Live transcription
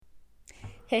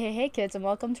Hey, kids, and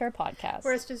welcome to our podcast.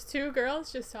 Where it's just two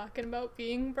girls just talking about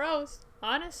being bros.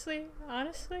 Honestly.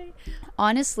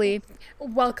 Honestly,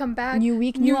 Welcome back. new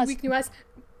week, new us. Week, new us.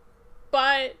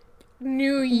 But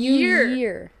new New year.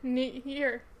 year, New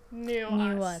year. New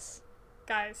us.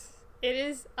 Guys, it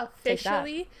is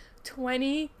officially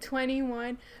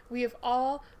 2021. We have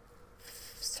all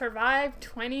survived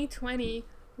 2020.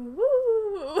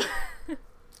 Woo!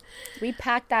 We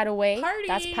packed that away. Party.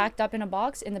 That's packed up in a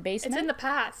box in the basement. It's in the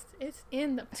past. It's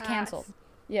canceled.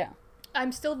 Yeah.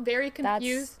 I'm still very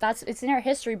confused. That's it's in our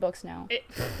history books now.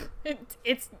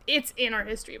 It's in our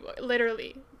history book,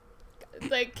 literally.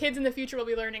 Like, kids in the future will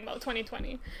be learning about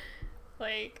 2020.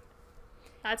 Like,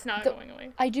 that's not going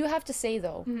away. I do have to say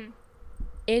though,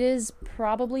 it is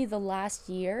probably the last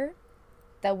year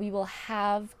that we will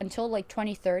have until like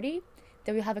 2030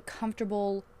 that we have a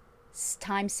comfortable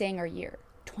time saying our year.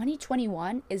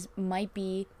 2021 might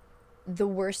be the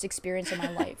worst experience of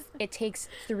my life. It takes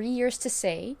 3 years to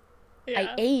say. Yeah. I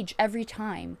age every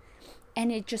time,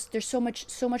 and it just there's so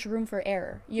much room for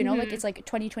error. You know, like it's like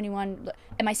 2021.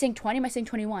 Am I saying 20? Am I saying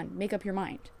 21? Make up your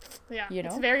mind. Yeah, you know,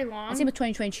 it's very long. Same with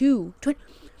 2022.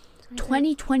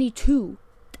 2022.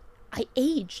 I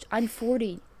aged. I'm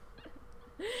 40.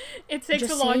 It takes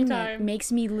just a long saying time. It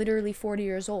makes me literally 40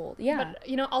 years old. Yeah. But,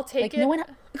 I'll take like, it. No one.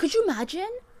 Could you imagine?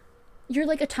 You're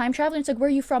like a time traveler. And it's like, where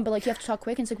are you from? But like, you have to talk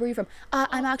quick. And it's like, where are you from?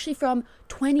 I'm actually from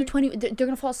 2020. They're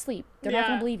gonna fall asleep. They're not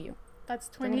gonna believe you. That's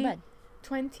They're going to bed.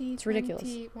 20. It's ridiculous.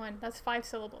 21. That's 5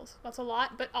 syllables. That's a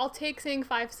lot. But I'll take saying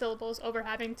 5 syllables over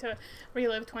having to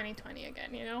relive 2020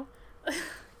 again. You know.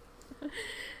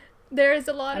 There's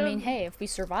a lot of. I mean, hey, if we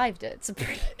survived it, it's a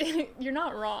pretty. You're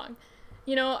not wrong.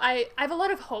 I have a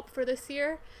lot of hope for this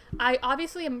year. I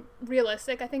obviously am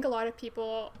realistic. I think a lot of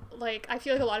people, I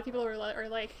feel like a lot of people are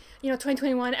like,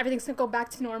 2021, everything's going to go back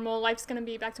to normal. Life's going to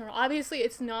be back to normal. Obviously,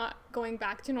 it's not going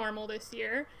back to normal this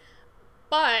year.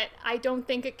 But I don't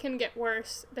think it can get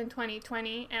worse than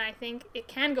 2020. And I think it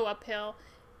can go uphill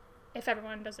if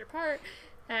everyone does their part.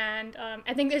 And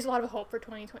I think there's a lot of hope for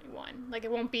 2021. Like,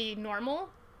 it won't be normal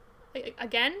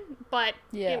again, but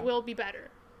it will be better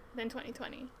than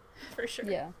 2020. For sure.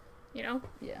 Yeah. Yeah.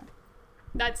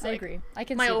 That's I agree. I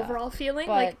can my see overall that. feeling.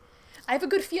 But like, I have a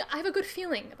good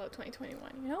feeling about 2021.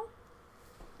 I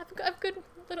have a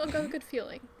good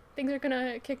feeling. Things are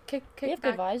gonna kick we have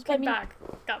back. good vibes, Kick but back.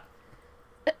 Up.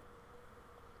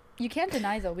 You can't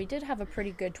deny though, we did have a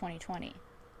pretty good 2020.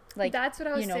 Like, that's what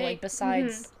I was saying. Like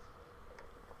besides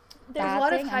there's a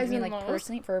lot of highs and like lows.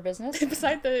 Personally for a business.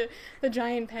 Besides the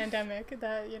giant pandemic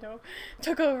that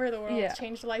took over the world,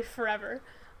 changed life forever.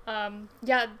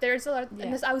 There's a lot of,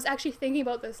 and I was actually thinking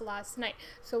about this last night.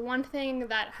 So one thing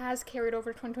that has carried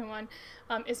over 2021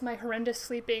 is my horrendous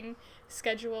sleeping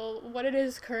schedule. What it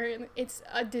is currently, it's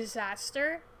a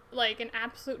disaster, like an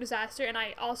absolute disaster. And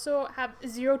I also have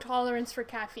zero tolerance for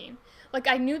caffeine. Like,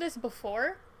 I knew this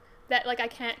before, that like I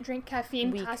can't drink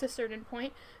caffeine past a certain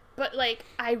point, but like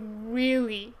I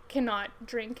really cannot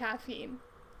drink caffeine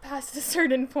past a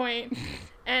certain point.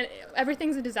 And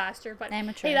everything's a disaster. But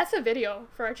amateur. Hey, that's a video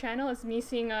for our channel. It's me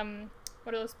seeing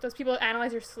what are those people that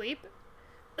analyze your sleep.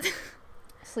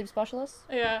 Sleep specialists.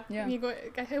 Yeah. You go,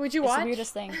 hey, would you watch? It's the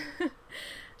weirdest thing.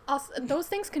 Also, those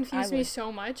things confuse me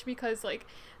so much because like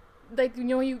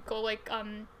you go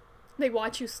they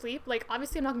watch you sleep. Like,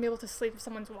 obviously I'm not gonna be able to sleep if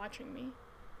someone's watching me.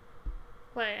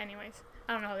 But anyways,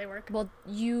 I don't know how they work. Well,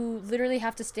 you literally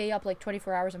have to stay up like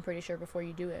 24 hours, I'm pretty sure, before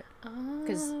you do it.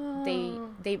 Because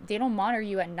they don't monitor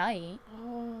you at night.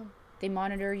 Oh. They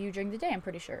monitor you during the day, I'm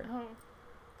pretty sure. Oh.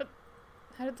 But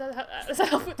how does that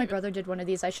help with My brother did one of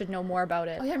these. I should know more about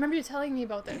it. Oh yeah, I remember you telling me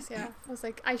about this. Yeah. I was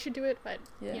like, I should do it, but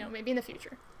maybe in the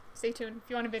future. Stay tuned. If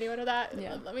you want a video out of that,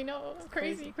 let me know.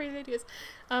 Crazy ideas.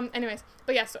 Anyways,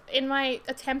 but yeah, so in my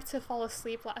attempt to fall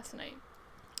asleep last night,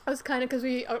 I was kind of, because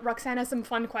Roxanne has some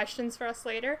fun questions for us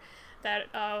later that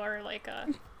are like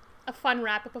a fun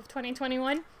wrap up of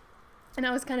 2021, and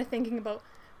I was kind of thinking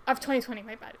of 2020.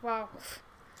 My bad. Wow,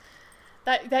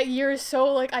 that year is so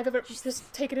like I've ever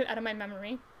just taken it out of my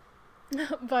memory.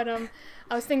 But I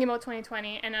was thinking about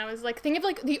 2020, and I was like thinking of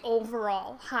like the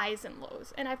overall highs and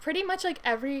lows, and I pretty much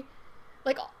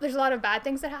there's a lot of bad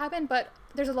things that happen, but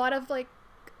there's a lot of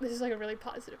this is like a really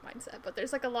positive mindset, but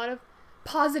there's like a lot of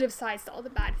positive sides to all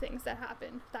the bad things that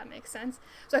happen, if that makes sense.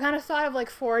 So I kind of thought of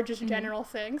 4 just general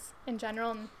things in general,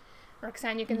 and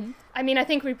Roxanne, you can I mean, I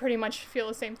think we pretty much feel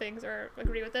the same things or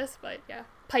agree with this, but yeah,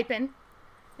 pipe in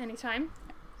anytime.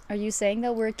 Are you saying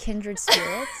that we're kindred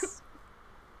spirits?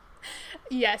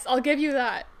 Yes, I'll give you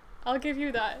that.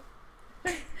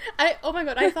 Oh my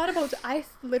god, I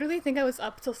literally think I was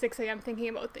up till 6 a.m. thinking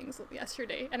about things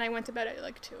yesterday, and I went to bed at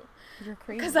like 2. You're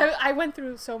crazy. Because I went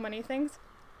through so many things.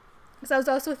 Because I was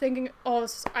also thinking,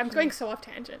 I'm going so off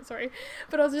tangent, sorry.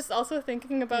 But I was just also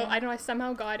thinking about, I don't know, I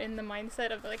somehow got in the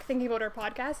mindset of like thinking about our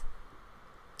podcast.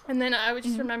 And then I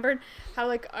just remembered how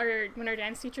like when our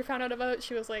dance teacher found out about it,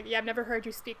 she was like, yeah, I've never heard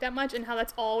you speak that much, and how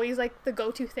that's always like the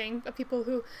go-to thing of people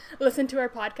who listen to our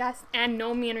podcast and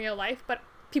know me in real life, but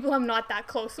people I'm not that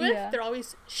close with, they're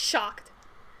always shocked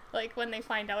like when they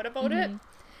find out about it.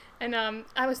 And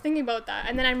I was thinking about that,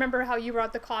 and then I remember how you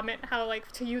brought the comment how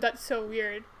like to you that's so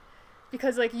weird,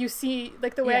 because like you see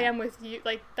like the way I am with you,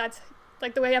 like that's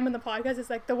like the way I'm in the podcast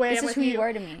is like the way I'm with you. This is who you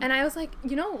are to me. And I was like,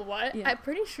 you know what? I'm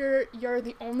pretty sure you're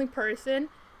the only person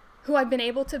who I've been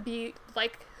able to be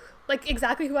like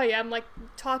exactly who I am, like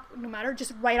talk no matter,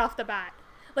 just right off the bat.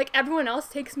 Like everyone else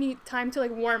takes me time to like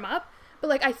warm up, but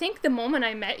like I think the moment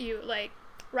I met you, like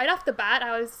right off the bat,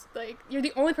 I was like, you're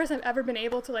the only person I've ever been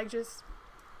able to like just,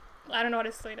 I don't know how to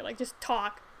explain it, like just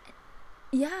talk.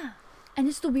 Yeah. And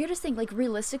it's the weirdest thing, like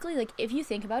realistically, like if you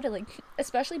think about it, like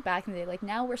especially back in the day, like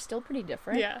now we're still pretty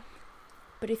different. Yeah.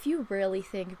 But if you really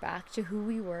think back to who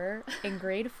we were in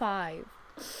grade 5,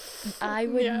 I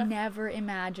would never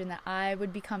imagine that I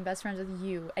would become best friends with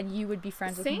you and you would be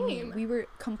friends with me. We were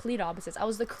complete opposites. I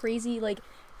was the crazy like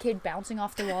kid bouncing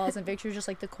off the walls, and Victor's just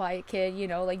like the quiet kid, you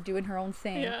know, like doing her own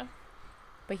thing. Yeah.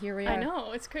 But here we are. I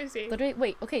know, it's crazy. Literally,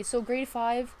 wait, okay, so grade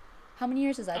 5. How many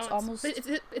years is that?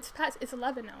 It's past. It's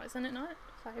 11 now, isn't it not?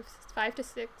 5 to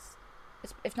 6.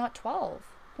 If not 12.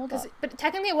 Hold up. But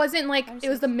technically, it wasn't like it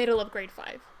was the middle of grade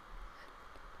 5.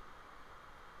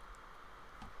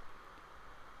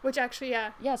 Which actually,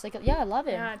 yeah, it's like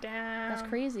 11. Yeah, damn. That's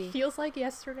crazy. Feels like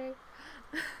yesterday.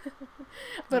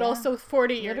 But also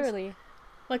 40 years. Literally.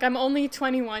 Like I'm only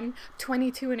 21,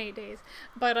 22 in 8 days,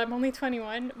 but I'm only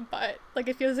 21. But like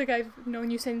it feels like I've known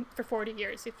you for 40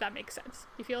 years, if that makes sense.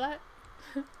 You feel that?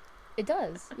 It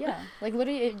does, yeah. Like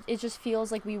literally, it just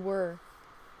feels like we were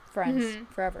friends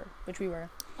forever, which we were.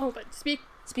 Oh, but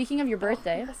speaking of your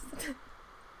birthday, yes.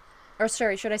 Or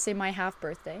sorry, should I say my half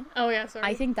birthday? Oh yeah, sorry.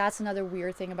 I think that's another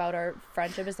weird thing about our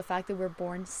friendship is the fact that we're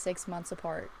born 6 months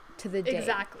apart to the day.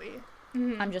 Exactly.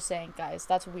 I'm just saying, guys,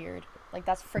 that's weird. Like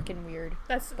that's freaking weird.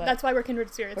 That's why we're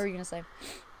kindred spirits. What were you gonna say?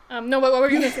 No, what were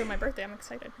you gonna say on my birthday? I'm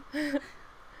excited.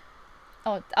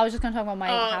 Oh, I was just gonna talk about my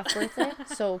half birthday.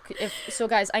 So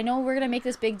guys, I know we're gonna make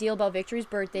this big deal about Victory's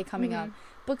birthday coming up,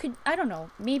 but I don't know,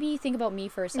 maybe think about me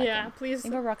for a second. Yeah, please.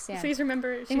 Think about Roxanne. Please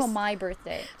remember. Think about my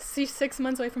birthday. She's 6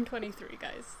 months away from 23,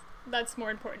 guys. That's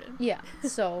more important. Yeah.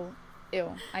 So,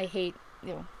 I hate.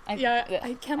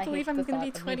 I can't believe I'm gonna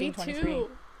be 22.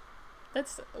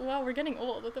 Wow, we're getting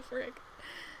old. What the frick?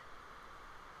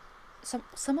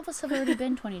 Some of us have already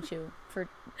been 22 for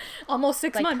almost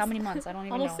 6 months. How many months? I don't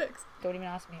even almost know. 6. Don't even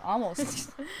ask me.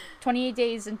 Almost 28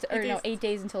 days 8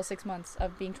 days until 6 months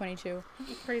of being 22.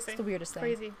 Crazy. It's the weirdest thing.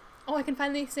 Crazy. Oh, I can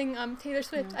finally sing Taylor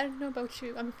Swift. I don't know about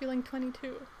you. I'm feeling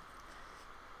 22.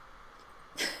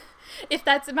 If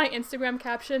that's my Instagram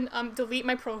caption, delete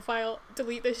my profile,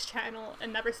 delete this channel,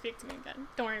 and never speak to me again.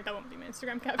 Don't worry, that won't be my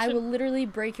Instagram caption. I will literally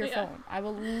break your phone. I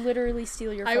will literally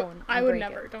steal your phone. I would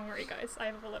never. Don't worry, guys. I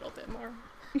have a little bit more.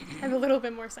 I have a little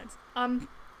bit more sense.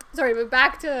 Sorry, but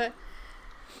back to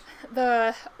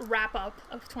the wrap up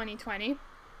of 2020,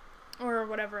 or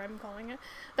whatever I'm calling it,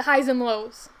 the highs and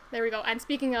lows. There we go. And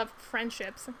speaking of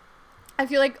friendships, I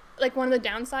feel like one of the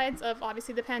downsides of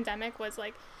obviously the pandemic was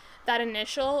like that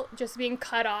initial just being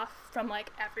cut off from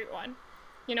like everyone.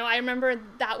 You know, I remember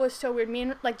that was so weird. Me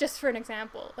and, like, just for an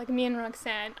example, like me and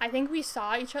Roxanne, I think we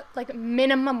saw each other like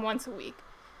minimum once a week.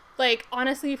 Like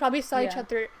honestly, we probably saw each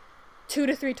other 2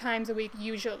 to 3 times a week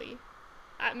usually,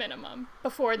 at minimum,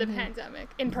 before the pandemic,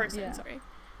 in person. Sorry.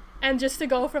 And just to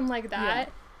go from like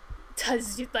that to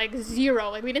like 0,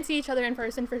 like we didn't see each other in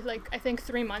person for like I think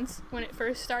 3 months when it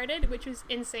first started, which was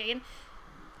insane.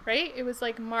 Right? It was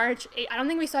like March 8. I don't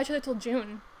think we saw each other till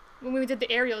June when we did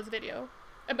the aerials video.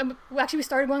 Actually, we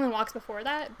started going on walks before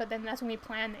that, but then that's when we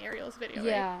planned the aerials video.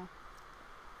 Yeah.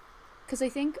 Because I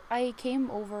think I came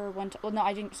over one time. Well, no,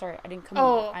 I didn't. Sorry, I didn't come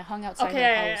over. I hung outside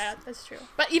their house. Yeah, that's true.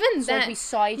 But even then, like we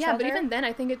saw each other. Yeah, but even then,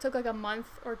 I think it took like a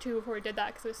month or 2 before we did that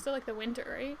because it was still like the winter,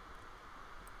 right?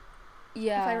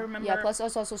 Yeah. If I remember. Yeah. Plus,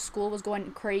 also school was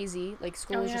going crazy. Like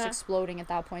school was just exploding at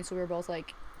that point, so we were both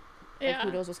like.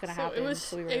 Who knows what's gonna happen? It was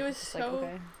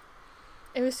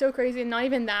so crazy, and not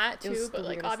even that too, but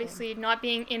like obviously not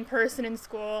being in person in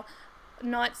school,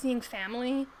 not seeing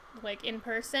family like in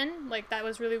person, like that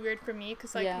was really weird for me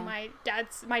because like my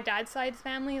dad's side's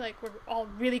family, like we're all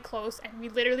really close, and we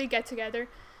literally get together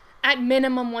at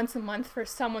minimum once a month for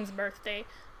someone's birthday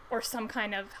or some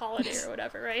kind of holiday or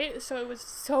whatever, right? So it was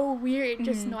so weird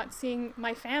just not seeing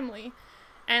my family.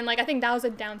 And like I think that was a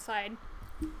downside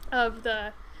of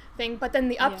the thing. But then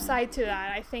the upside to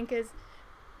that, I think, is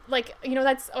like, you know,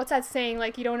 that's what's that saying,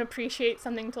 like, you don't appreciate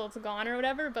something till it's gone or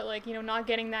whatever, but like, you know, not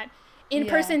getting that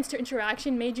in-person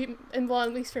interaction made you, and well,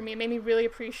 at least for me, it made me really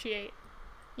appreciate,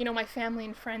 you know, my family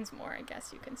and friends more, I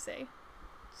guess you can say.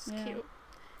 It's cute.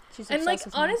 And like,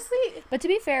 honestly, but to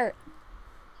be fair,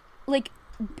 like,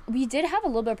 we did have a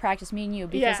little bit of practice, me and you,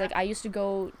 because like I used to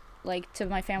go like to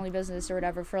my family business or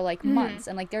whatever for like months,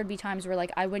 and like there'd be times where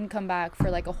like I wouldn't come back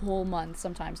for like a whole month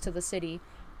sometimes to the city,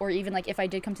 or even like if I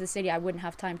did come to the city I wouldn't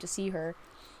have time to see her.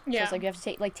 So it's like you have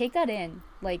to take that in.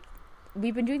 Like,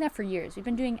 we've been doing that for years. We've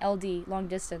been doing LD, long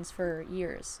distance, for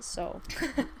years. So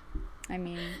I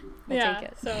mean, we'll take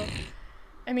it. So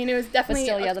I mean, it was definitely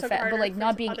but still, but like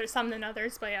not being some than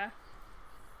others, but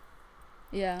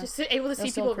just able to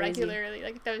see people regularly,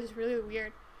 like that was really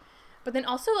weird. But then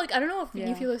also, like, I don't know if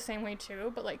you feel the same way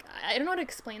too, but like I don't know how to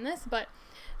explain this, but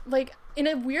like in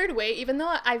a weird way, even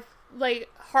though I've like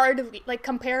hardly, like,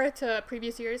 compare it to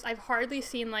previous years, I've hardly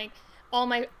seen like all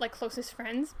my like closest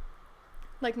friends,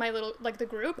 like my little, like the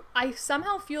group, I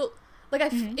somehow feel like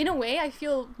in a way I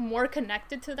feel more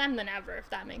connected to them than ever, if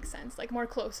that makes sense, like more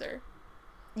closer.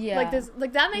 Like this,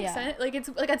 like that makes sense. Like it's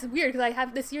like, that's weird because I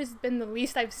have, this year's been the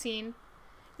least I've seen,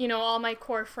 you know, all my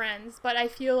core friends, but I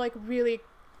feel like really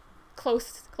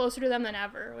closer to them than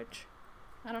ever, which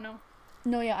I don't know.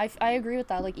 No, yeah, I agree with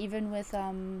that. Like, even with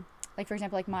like, for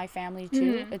example, like my family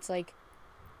too, it's like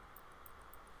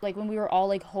when we were all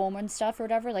like home and stuff or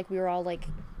whatever, like we were all like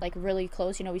really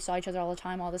close, you know, we saw each other all the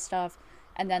time, all this stuff.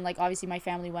 And then like obviously my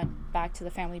family went back to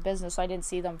the family business, so I didn't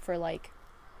see them for like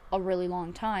a really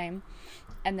long time.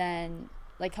 And then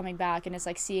like coming back, and it's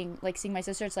like seeing my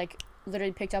sister, it's like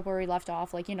literally picked up where we left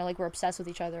off, like, you know, like we're obsessed with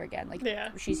each other again, like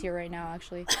she's here right now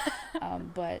actually.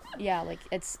 But yeah, like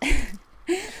it's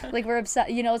like we're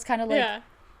obsessed, you know, it's kind of like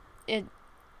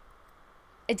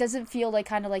it doesn't feel like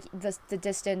kind of like the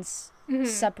distance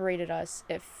separated us.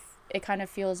 If it kind of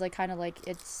feels like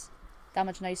it's that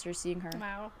much nicer seeing her.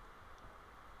 Wow,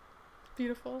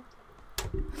 beautiful.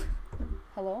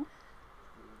 Hello?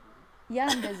 Yeah,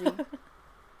 I'm busy.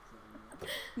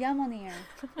 Yeah, I'm on the air.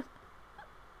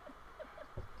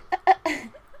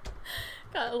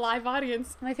 Got a live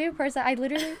audience. My favorite part is that I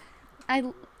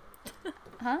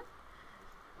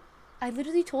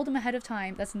literally told him ahead of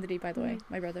time. That's in the deep, by the way,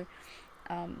 my brother.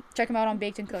 Check him out on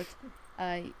Baked and Cooked.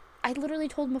 I literally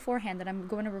told him beforehand that I'm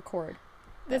going to record.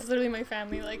 That's literally my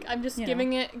family. Like, I'm just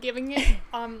giving it.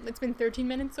 It's been 13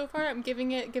 minutes so far. I'm give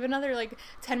another like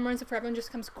 10 minutes before everyone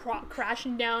just comes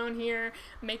crashing down here,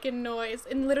 making noise.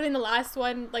 And literally in the last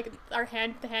one, like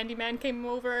the handyman came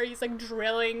over. He's like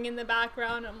drilling in the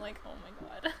background. I'm like, oh my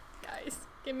god, guys,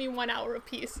 give me 1 hour of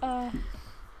peace.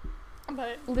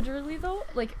 But literally though,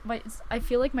 like I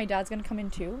feel like my dad's gonna come in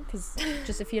too, because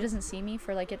just if he doesn't see me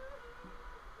for like it.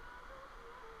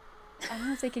 I don't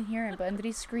know if they can hear him, but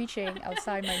Andri's screeching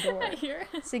outside my door,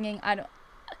 singing.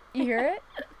 You hear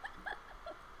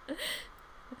it?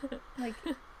 Like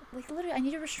literally, I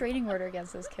need a restraining order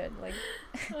against this kid. Like,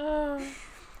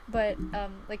 but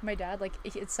like my dad, like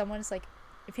it's someone's like,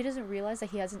 if he doesn't realize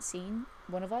that he hasn't seen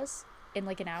one of us in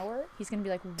like an hour, he's gonna be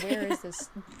like, where is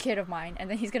this kid of mine? And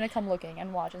then he's gonna come looking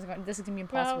and watch. And this is gonna be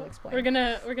impossible to explain. We're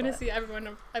gonna see everyone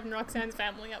of Roxanne's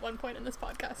family at one point in this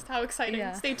podcast. How exciting!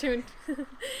 Yeah. Stay tuned.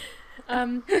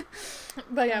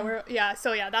 But yeah,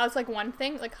 so yeah, that was like one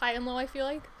thing, like high and low, I feel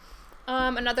like.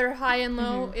 Another high and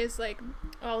low is like,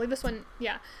 I'll leave this one.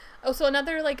 Yeah. Oh, so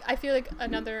another, like, I feel like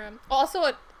another also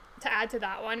to add to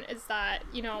that one is that,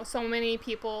 you know, so many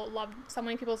people's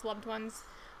loved ones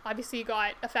obviously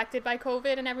got affected by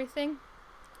COVID and everything,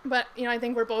 but, you know, I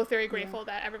think we're both very grateful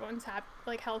that everyone's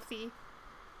healthy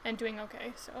and doing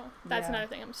okay. So that's another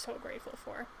thing I'm so grateful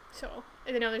for. So,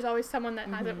 you know, there's always someone that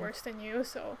has it worse than you,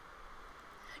 so,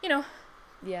 you know.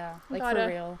 Yeah, like for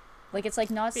real. Like, it's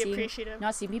like not seeing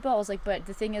people. I was like, but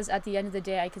the thing is, at the end of the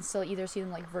day, I can still either see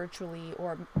them like virtually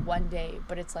or one day.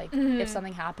 But it's like, if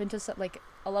something happened to like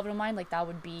a loved one of mine, like that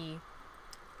would be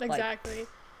exactly. Like,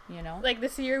 you know, like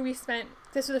this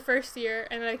was the first year,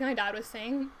 and like my dad was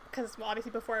saying, because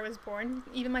obviously before I was born,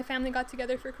 even my family got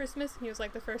together for Christmas. He was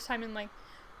like, the first time in like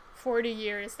 40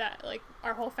 years that like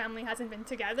our whole family hasn't been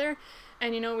together.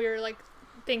 And, you know, we were like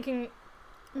thinking,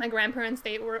 my grandparents,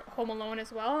 they were home alone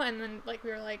as well, and then like we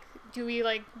were like, do we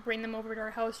like bring them over to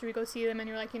our house, do we go see them? And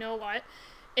you're like, you know what,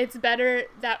 it's better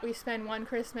that we spend one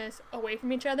Christmas away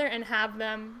from each other and have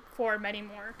them for many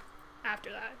more after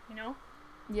that, you know.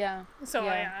 Yeah. So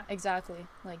yeah, exactly.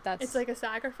 Like that's. It's like a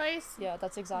sacrifice. Yeah,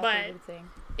 that's exactly the thing.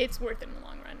 It's worth it in the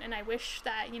long run, and I wish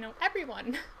that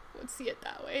everyone would see it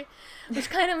that way, which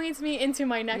kind of leads me into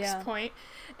my next point,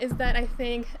 is that I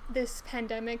think this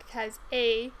pandemic has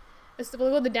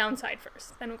we'll go the downside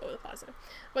first, then we'll go with the positive.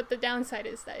 But the downside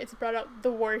is that it's brought out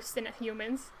the worst in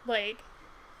humans, like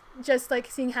just like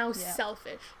seeing how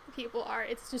selfish people are.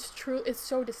 It's just true. It's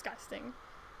so disgusting.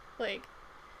 Like,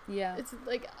 yeah, it's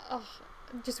like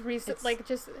just recent, like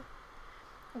just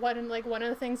one of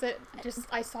the things that just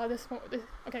I saw this.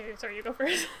 Okay, sorry, you go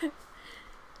first.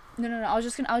 No. I was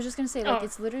just gonna say, like,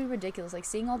 it's literally ridiculous. Like,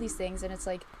 seeing all these things, and it's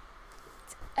like,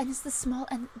 and it's the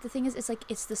thing is, it's like,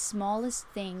 it's the smallest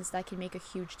things that can make a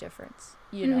huge difference.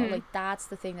 You know, like, that's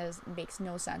the thing that makes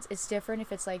no sense. It's different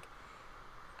if it's like,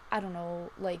 I don't know,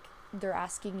 like, they're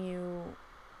asking you,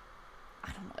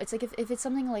 I don't know. It's like, if it's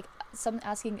something like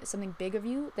asking something big of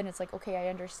you, then it's like, okay, I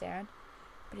understand.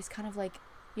 But it's kind of like,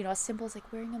 as simple as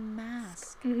like wearing a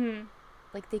mask.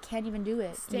 Like, they can't even do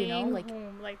it. Staying like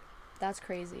home, like. That's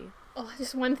crazy. Oh,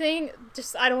 just one thing.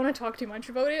 Just I don't want to talk too much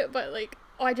about it, but like,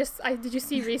 did you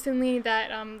see recently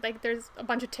that like there's a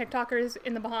bunch of TikTokers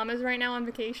in the Bahamas right now on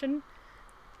vacation?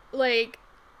 Like,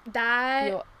 that.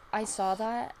 Yo, I saw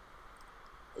that.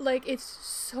 Like, it's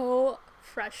so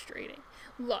frustrating.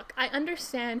 Look, I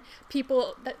understand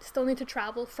people that still need to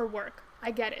travel for work. I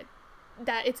get it.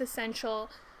 That it's essential.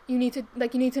 You need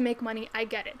to make money. I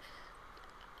get it.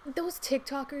 Those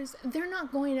TikTokers, they're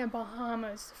not going to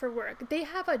Bahamas for work.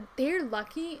 They're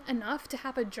lucky enough to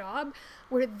have a job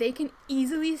where they can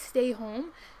easily stay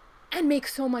home and make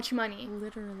so much money.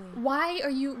 Literally. Why are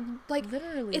you, like,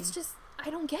 literally? It's just, I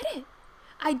don't get it.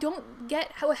 I don't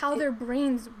get how their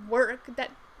brains work, that,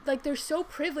 like, they're so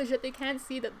privileged that they can't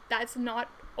see that that's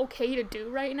not okay to do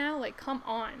right now. Like, come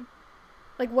on.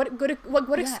 Like, what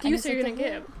excuse are you gonna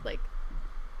give? Like,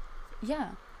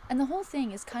 yeah. And the whole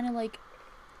thing is kind of like,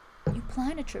 you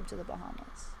plan a trip to the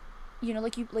Bahamas,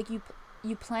 like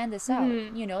you plan this out.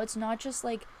 It's not just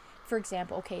like, for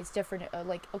example, okay, it's different,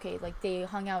 like they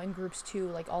hung out in groups too,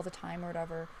 like all the time or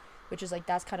whatever, which is like,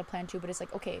 that's kind of planned too. But it's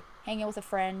like, okay, hang out with a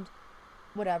friend,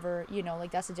 whatever,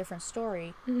 like that's a different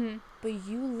story. But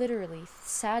you literally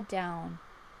sat down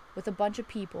with a bunch of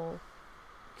people,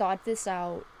 thought this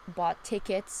out, bought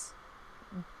tickets,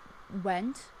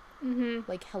 went.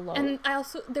 Like, hello. And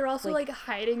they're also like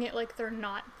hiding it, like they're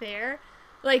not there.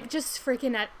 Like, just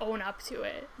freaking own up to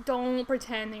it. Don't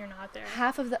pretend that you're not there.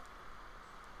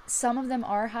 Some of them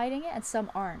are hiding it and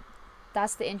some aren't.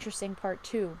 That's the interesting part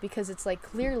too, because it's like,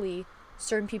 clearly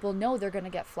certain people know they're gonna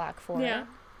get flack for it,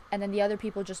 and then the other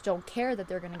people just don't care that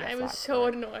they're gonna get flack. I was so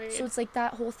annoyed. So it's like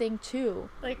that whole thing too.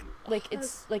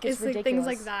 It's ridiculous. Like, things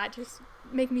like that just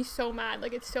make me so mad.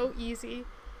 Like, it's so easy.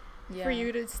 For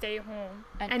you to stay home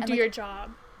and do, like, your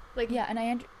job, like, and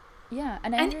I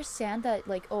understand that,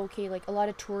 like, okay, like, a lot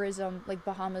of tourism, like,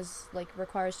 Bahamas, like,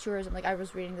 requires tourism. Like, I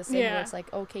was reading this thing where it's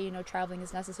like, okay, traveling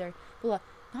is necessary, but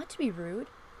not to be rude,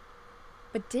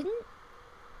 but didn't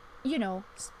I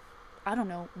don't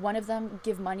know, one of them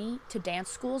give money to dance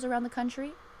schools around the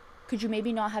country? Could you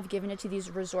maybe not have given it to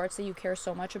these resorts that you care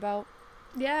so much about?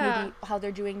 Maybe how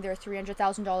they're doing their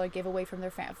 $300,000 giveaway from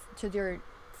to their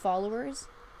followers.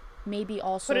 Maybe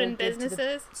also put it in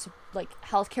businesses, like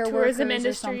healthcare tourism workers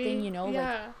industry, or something,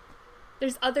 like,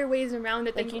 there's other ways around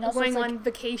it than going on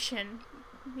vacation,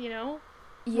 when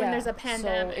there's a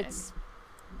pandemic. So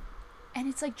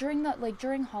it's like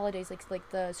during holidays,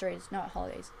 it's not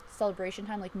holidays, celebration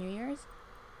time, like New Year's,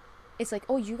 it's like,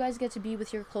 oh, you guys get to be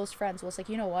with your close friends. Well, it's like,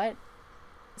 you know what,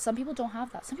 some people don't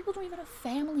have that. Some people don't even have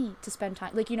family to spend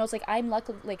time, like, it's like, I'm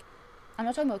lucky, like, I'm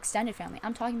not talking about extended family,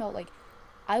 I'm talking about, like,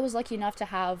 I was lucky enough to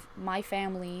have my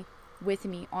family with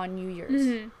me on New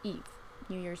Year's Eve,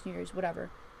 New Year's, whatever.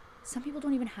 Some people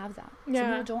don't even have that.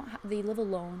 Some people they live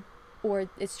alone, or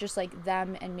it's just like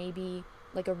them and maybe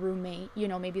like a roommate,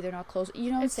 maybe they're not close.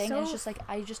 You know what I'm saying? And it's just like,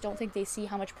 I just don't think they see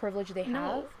how much privilege they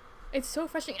have. It's so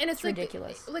frustrating. And it's like,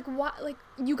 ridiculous. Like, what? Like,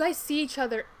 you guys see each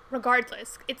other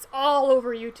regardless. It's all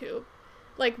over YouTube.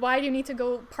 Like, why do you need to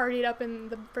go party it up in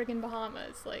the friggin'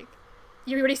 Bahamas? Like,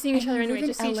 you're already seeing each other anyway.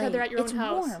 Just see each other at your own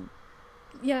house. Warm.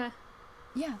 Yeah.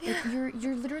 Yeah. Like,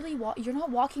 you're literally you're not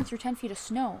walking through 10 feet of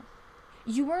snow.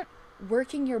 You weren't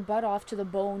working your butt off to the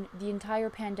bone the entire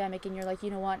pandemic, and you're like, you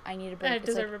know what, I need a break.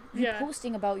 It's like, you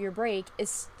posting about your break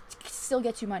still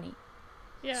gets you money.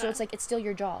 Yeah. So it's like, it's still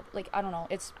your job. Like, I don't know.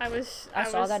 I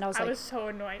saw that and I was like, I was so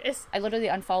annoyed. I literally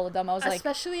unfollowed them. I was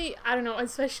especially, I don't know,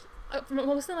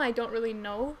 most of them I don't really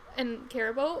know and care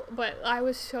about, but I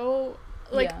was so,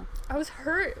 like, I was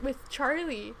hurt with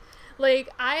Charlie. Like,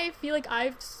 I feel like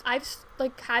I've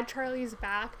like had Charlie's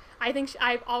back. I think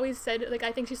I've always said, like,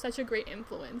 I think she's such a great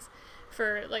influence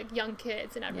for like young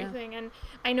kids and everything. And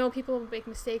I know people make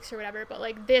mistakes or whatever, but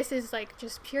like this is like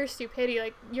just pure stupidity.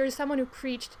 Like, you're someone who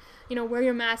preached, you know, wear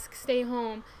your mask, stay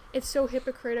home. It's so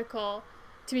hypocritical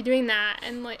to be doing that.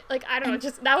 And like I don't know,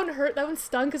 just that one hurt, that one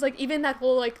stung, because like even that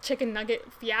whole like chicken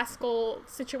nugget fiasco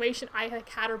situation, I like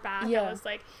had her back. I was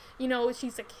like, you know,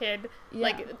 she's a kid.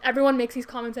 Like, everyone makes these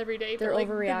comments every day. They're like,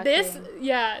 overreacting.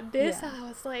 This I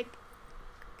was like,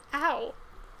 ow,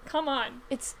 come on.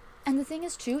 And the thing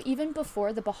is too, even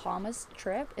before the Bahamas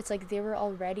trip, it's like they were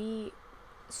already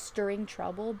stirring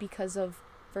trouble because of,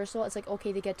 first of all, it's like,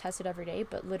 okay, they get tested every day,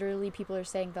 but literally people are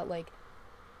saying that like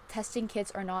testing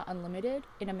kits are not unlimited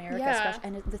in America, especially.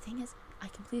 And the thing is, I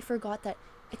completely forgot that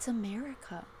it's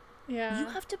America. Yeah. You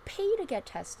have to pay to get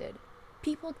tested.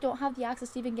 People don't have the access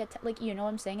to even get like, you know what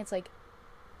I'm saying? It's like,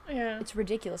 it's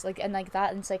ridiculous. Like, and like that,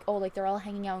 and it's like, oh, like they're all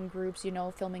hanging out in groups, you know,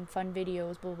 filming fun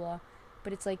videos, blah blah.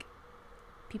 But it's like,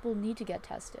 people need to get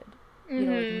tested. You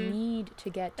know, like, need to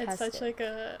get tested. It's such like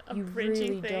a you bridging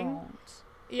really thing. Don't.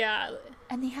 Yeah.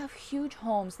 And they have huge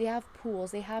homes. They have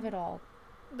pools. They have it all.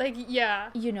 Like, yeah.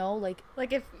 You know, like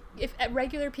if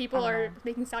regular people are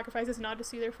making sacrifices not to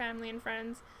see their family and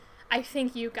friends, I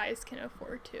think you guys can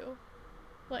afford to.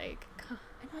 Like,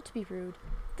 and not to be rude,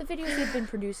 the videos they've been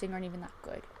producing aren't even that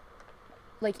good.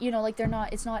 Like, you know, like they're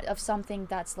not. It's not of something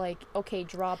that's like, okay,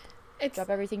 drop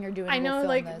everything you're doing. I know, we'll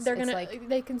like this. they're gonna. Like,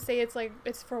 they can say it's like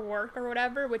it's for work or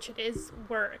whatever, which it is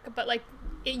work. But like,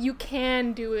 you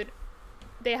can do it.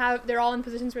 They're all in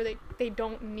positions where they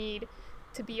don't need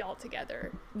to be all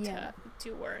together to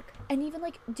do work. And even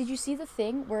like, did you see the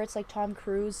thing where it's like Tom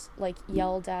Cruise like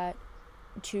yelled at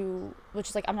which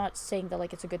is like, I'm not saying that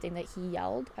like it's a good thing that he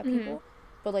yelled at people,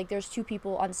 but like there's two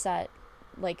people on set,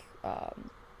 like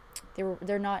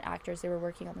they're not actors, they were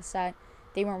working on the set,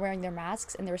 they weren't wearing their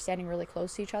masks and they were standing really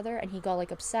close to each other, and he got like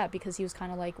upset because he was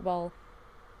kind of like, well,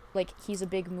 like he's a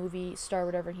big movie star or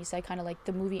whatever, and he said kind of like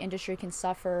the movie industry can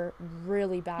suffer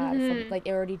really bad from like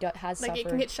it already has like suffered, it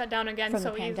can get shut down again from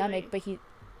so the pandemic easily.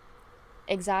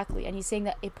 But exactly, and he's saying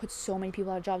that it puts so many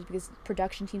people out of jobs because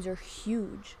production teams are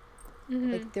huge.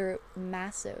 Like, they're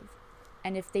massive,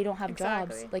 and if they don't have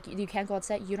jobs, like you can't go on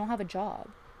set, you don't have a job,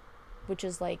 which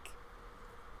is like,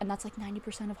 and that's like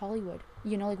 90% of Hollywood,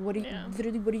 you know, like what are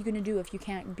you gonna do if you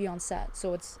can't be on set?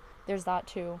 So there's that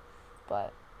too.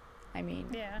 But I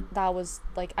mean, that was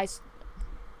like that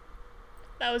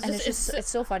was just, it's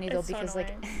so funny though, because so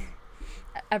like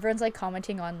everyone's like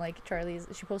commenting on like Charlie's,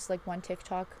 she posted like one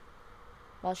TikTok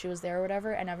while she was there or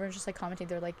whatever, and everyone's just like commenting,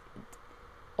 they're like,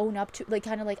 own up to, like,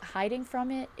 kind of like hiding from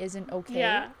it isn't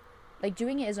okay. Like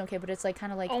doing it isn't okay, but it's like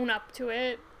kind of like own up to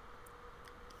it.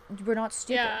 We're not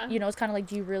stupid. You know, it's kind of like,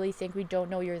 do you really think we don't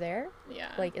know you're there?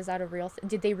 Like, is that a real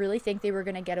did they really think they were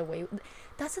gonna get away?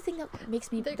 That's the thing that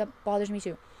makes me that bothers me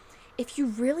too. If you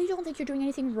really don't think you're doing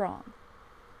anything wrong,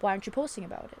 why aren't you posting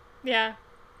about it?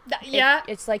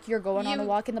 It's like you're going on a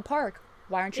walk in the park.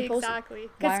 Why aren't you posting? Exactly.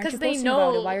 Because they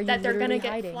know that they're gonna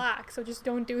get flack, so just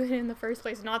don't do it in the first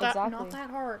place. Not that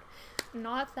hard.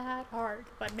 Not that hard.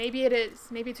 But maybe it is.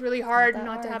 Maybe it's really hard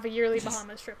not to have a yearly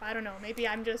Bahamas trip. I don't know. Maybe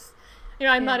I'm just, you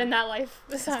know, I'm not in that life.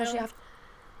 Especially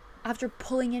after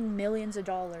pulling in millions of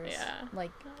dollars.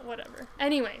 Like, whatever.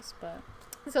 Anyways,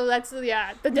 so that's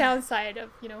the downside of,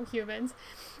 you know, humans.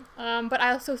 But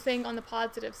I also think on the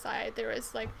positive side, there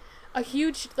is like a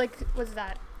huge, like, what's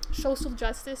that? Social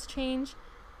justice change,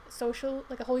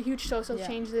 like a whole huge social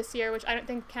change this year, which I don't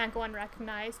think can't go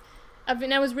unrecognized. I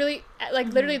mean, I was really like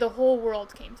literally the whole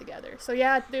world came together. So they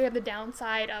have the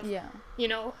downside of you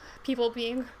know, people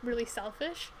being really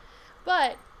selfish,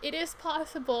 but it is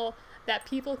possible that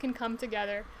people can come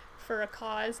together for a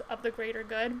cause of the greater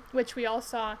good, which we all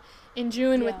saw in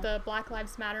June with the Black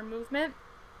Lives Matter movement.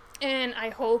 And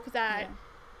I hope that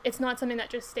it's not something that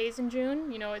just stays in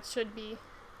June. You know, it should be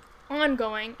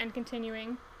ongoing and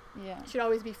continuing. Should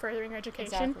always be furthering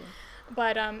education.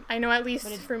 But I know, at least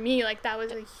for me, like, that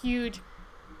was a huge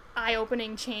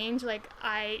eye-opening change. Like,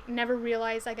 I never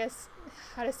realized, I guess,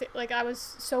 how to say, like, I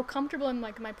was so comfortable in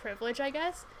like my privilege, I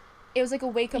guess. It was like a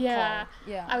wake-up call.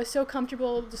 I was so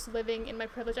comfortable just living in my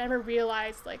privilege. I never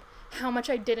realized like how much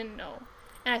I didn't know,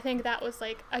 and I think that was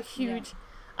like a huge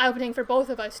eye-opening for both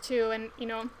of us too. And you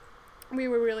know, we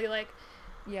were really like,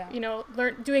 you know,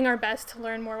 doing our best to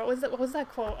learn more. What was that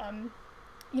quote?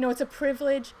 You know, it's a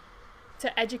privilege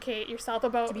to educate yourself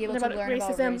about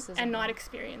racism and not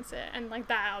experience it. And like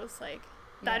that, I was like,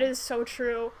 that is so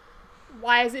true.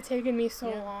 Why has it taken me so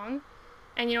long?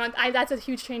 And you know, that's a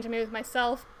huge change I made with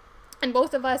myself. And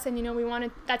both of us, and you know, we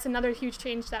wanted, that's another huge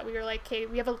change that we were like, okay,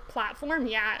 we have a platform,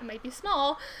 yeah, it might be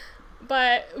small,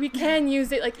 but we can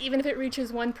use it, like, even if it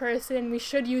reaches one person, we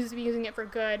should be using it for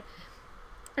good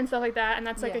and stuff like that. And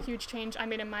that's like a huge change I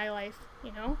made in my life,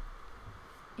 you know?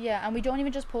 Yeah, and we don't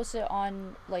even just post it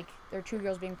on, like, their Two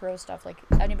Girls Being Pro stuff. Like,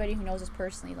 anybody who knows us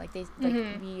personally, like, they,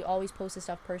 like, we always post this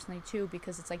stuff personally, too,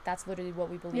 because it's, like, that's literally what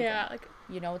we believe in. Yeah, like,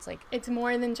 you know, it's, like... It's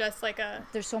more than just, like, a...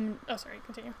 There's so many... Oh, sorry,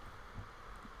 continue.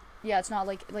 Yeah, it's not,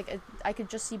 like I could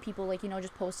just see people, like, you know,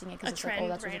 just posting it because it's, like, oh,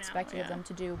 that's what's expected of them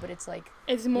to do, but it's, like...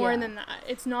 It's more than that.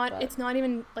 It's not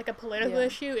even, like, a political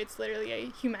issue. It's literally a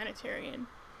humanitarian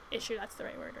issue. That's the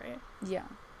right word, right? Yeah.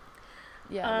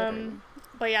 Yeah, literally.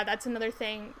 But, yeah, that's another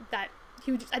thing that...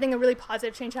 huge, I think a really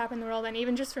positive change happened in the world, and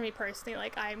even just for me personally,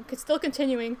 like, I'm still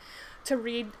continuing to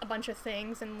read a bunch of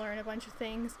things and learn a bunch of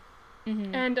things.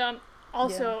 And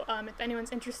also, if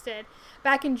anyone's interested,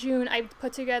 back in June I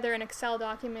put together an Excel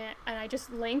document, and I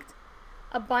just linked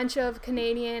a bunch of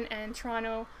Canadian and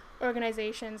Toronto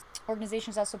organizations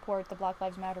that support the Black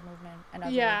Lives Matter movement and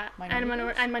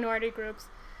other minority groups.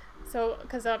 So,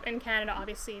 because in Canada,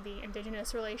 obviously, the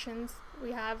Indigenous relations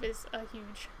we have is a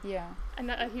huge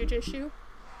a huge issue.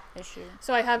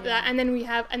 So I have that, and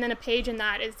then a page in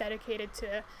that is dedicated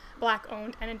to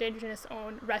Black-owned and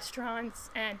Indigenous-owned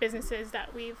restaurants and businesses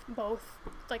that we've both,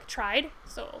 like, tried.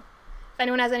 So if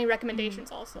anyone has any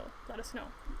recommendations, also let us know.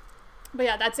 But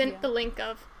yeah, that's in the link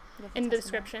in the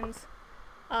descriptions,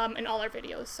 in all our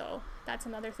videos. So that's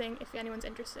another thing if anyone's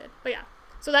interested. But yeah,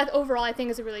 so that overall I think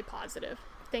is a really positive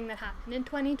thing that happened in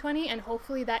 2020, and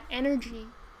hopefully that energy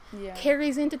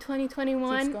carries into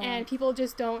 2021 and people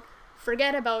just don't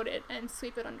forget about it and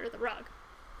sweep it under the rug.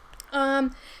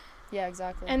 Yeah,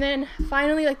 exactly. And then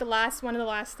finally, like, one of the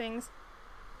last things,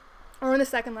 or the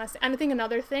second last, and I think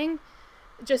another thing,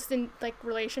 just in, like,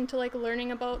 relation to, like,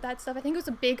 learning about that stuff, I think it was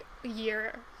a big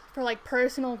year for, like,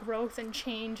 personal growth and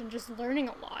change and just learning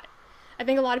a lot. I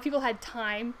think a lot of people had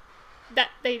time that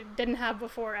they didn't have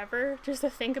before ever, just to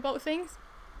think about things.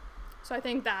 So I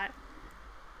think that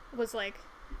was, like,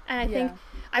 and I think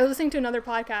I was listening to another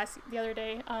podcast the other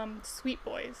day, Sweet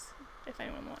Boys, if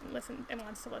anyone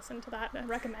wants to listen to that, I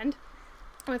recommend,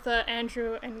 with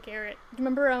Andrew and Garrett.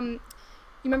 You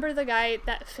remember the guy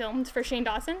that filmed for Shane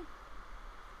Dawson?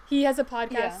 He has a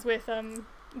podcast with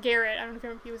Garrett. I don't know if you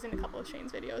remember, he was in a couple of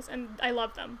Shane's videos, and I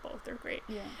love them both. They're great.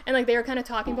 Yeah. And, like, they were kind of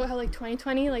talking about how, like,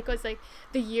 2020, like, was, like,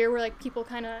 the year where, like, people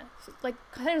kind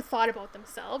of thought about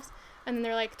themselves, and then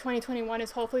they're like, 2021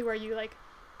 is hopefully where you, like,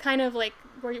 kind of, like,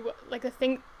 where you, like, the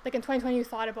thing, like, in 2020 you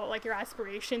thought about, like, your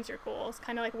aspirations, your goals,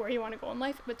 kind of like where you want to go in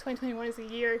life, but 2021 is the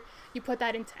year you put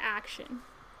that into action.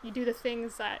 You do the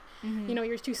things that you know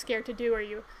you're too scared to do, or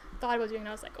you thought about doing, and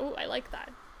I was like, oh, I like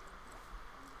that,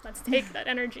 let's take that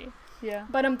energy.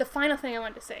 But the final thing I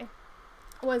wanted to say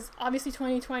was, obviously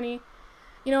 2020,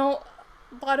 you know,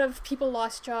 a lot of people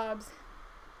lost jobs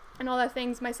and all that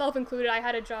things, myself included. I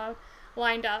had a job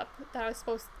lined up that I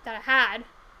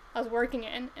was working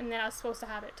in, and then I was supposed to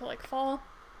have it till, like, fall.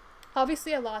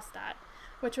 Obviously I lost that,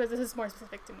 this is more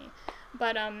specific to me,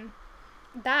 but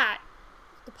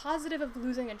the positive of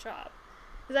losing a job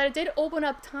is that it did open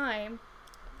up time,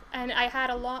 and I had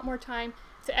a lot more time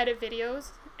to edit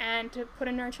videos and to put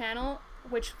in our channel,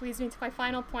 which leads me to my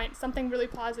final point. Something really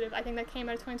positive I think that came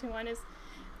out of 2021 is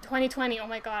 2020. Oh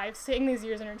my god, I'm saying these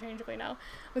years interchangeably now.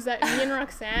 Was that me and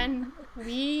Roxanne,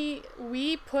 we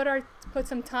put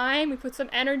some time, we put some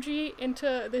energy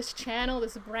into this channel,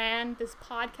 this brand, this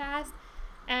podcast,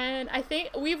 and I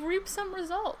think we've reaped some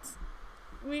results.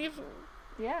 We've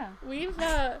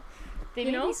they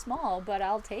may be small, but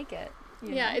I'll take it.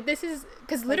 You know? This is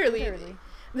because literally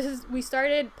we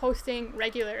started posting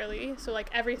regularly, so, like,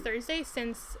 every Thursday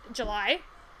since July.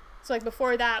 So, like,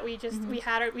 before that we just we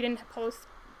didn't post.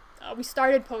 We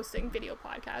started posting video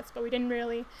podcasts, but we didn't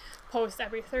really post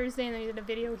every Thursday, and then we did a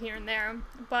video here and there.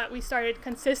 But we started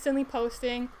consistently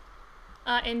posting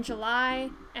in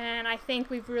July, and I think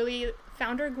we've really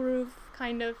found our groove,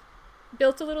 kind of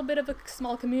built a little bit of a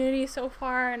small community so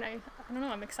far, and I don't know,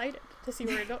 I'm excited to see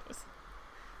where it goes.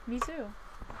 Me too.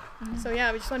 So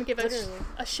yeah, we just want to give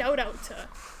a shout out to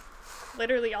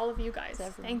literally all of you guys.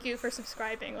 Thank you for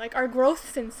subscribing. Like, our growth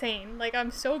is insane. Like,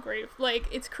 I'm so grateful. Like,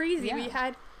 it's crazy. We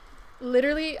had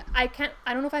literally, I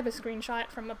don't know if I have a screenshot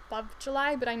from above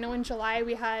July, but I know in July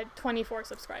we had 24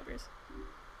 subscribers.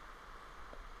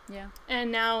 Yeah.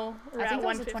 And now we're at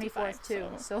 155 too.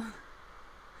 So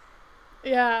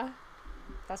yeah.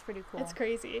 That's pretty cool. It's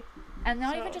crazy. And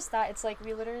not even just that, it's like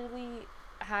we literally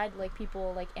had, like,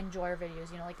 people, like, enjoy our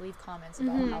videos, you know, like, leave comments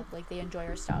about how, like, they enjoy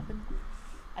our stuff, and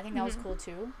I think that was cool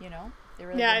too, you know? It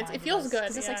really it feels good.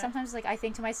 Because it's like sometimes like I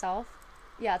think to myself,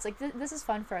 yeah, it's like this is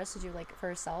fun for us to do like for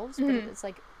ourselves, but it's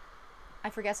like I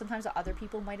forget sometimes that other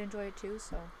people might enjoy it too,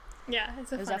 so yeah, it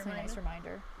was definitely a nice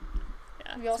reminder.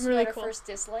 Yeah, we also really got our first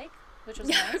dislike, which was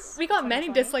nice. We got many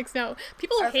dislikes now.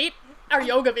 People hate our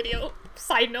yoga video.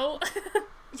 Side note.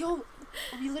 Yo,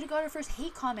 we literally got our first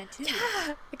hate comment too.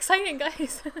 Yeah, exciting,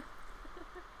 guys.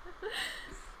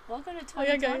 Welcome to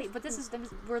 2020, but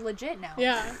we're legit now.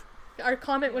 Yeah, our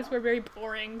comment was we're very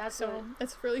boring. That's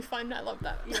really fun. I love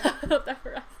that. Yeah. I love that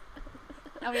for us.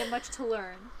 Now we have much to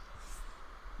learn.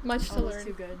 Much to learn.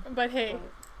 Too good. But hey,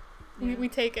 we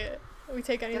take it. We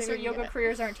take anything. Guess our yoga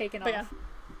careers aren't taken off.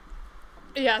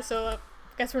 Yeah, so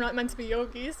guess we're not meant to be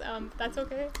yogis. That's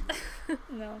okay.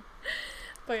 No.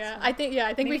 But yeah, I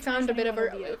think we found a bit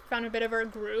of our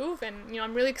groove, and you know,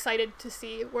 I'm really excited to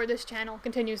see where this channel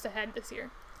continues to head this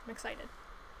year. I'm excited.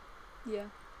 Yeah.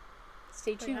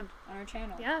 Stay tuned on our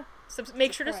channel. Yeah.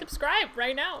 Make sure to subscribe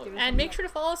right now, and make sure to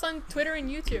follow us on Twitter and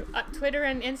YouTube, Twitter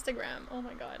and Instagram. Oh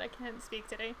my God, I can't speak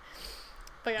today.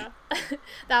 But yeah,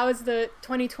 that was the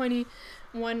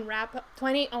 2021 wrap up.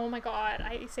 Oh my God,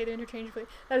 I say them interchangeably.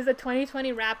 That is the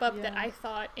 2020 wrap up that I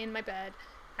thought in my bed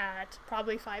at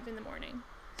probably 5 a.m.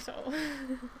 So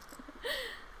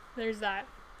there's that.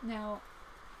 Now,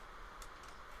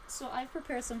 so I've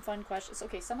prepared some fun questions.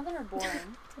 Okay, some of them are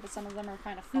boring, but some of them are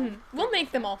kind of fun. We'll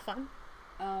make them all fun.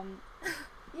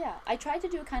 Yeah, I tried to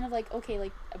do kind of like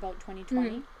about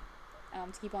 2020,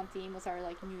 to keep on theme with our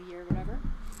like new year, whatever.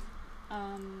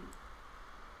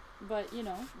 But you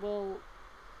know, we'll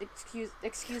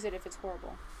excuse it if it's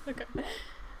horrible. Okay.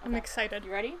 I'm excited.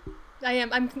 You ready? I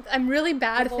am. I'm really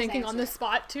bad at thinking on the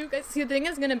spot too, guys. See, the thing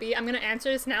is gonna be, I'm gonna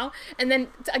answer this now, and then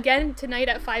again tonight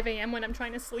at 5 a.m. when I'm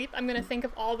trying to sleep, I'm gonna think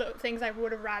of all the things I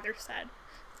would have rather said.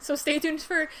 So stay tuned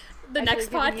for the next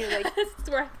podcast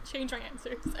where I can change my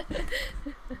answers.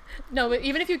 No, but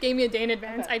even if you gave me a day in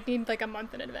advance, I'd need like a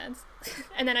month in advance,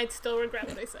 and then I'd still regret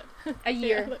what I said. A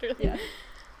year, yeah, literally. Yeah.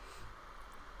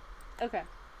 Okay,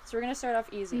 so we're gonna start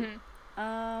off easy.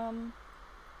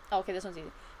 Okay, this one's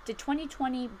easy. Did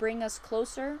 2020 bring us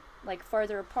closer, like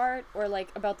farther apart, or like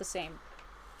about the same?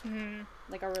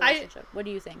 Like our relationship. What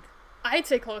do you think? I'd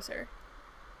say closer,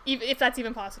 if that's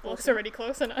even possible. It's already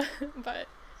close enough, but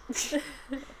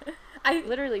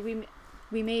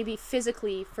we may be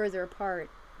physically further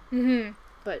apart,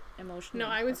 but emotionally.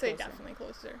 No, I would say definitely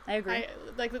closer. I agree.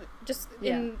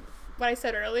 In what I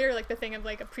said earlier, like the thing of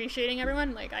like appreciating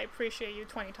everyone. Like I appreciate you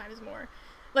 20 times more.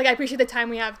 Like, I appreciate the time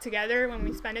we have together when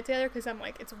we spend it together, because I'm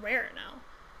like, it's rare now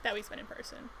that we spend in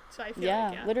person. So I feel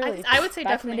literally. I would say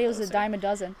back definitely in the day, it was a dime a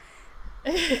dozen.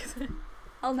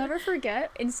 I'll never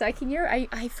forget, in second year,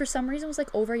 I for some reason was,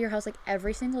 like, over at your house, like,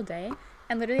 every single day.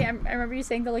 And literally, I remember you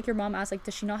saying that, like, your mom asked, like,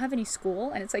 does she not have any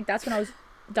school? And it's like, that's when I was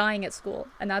dying at school.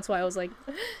 And that's why I was like,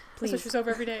 please. So she's over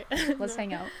every day. Let's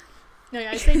hang out. No,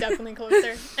 yeah, I'd say definitely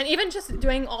closer. And even just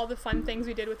doing all the fun things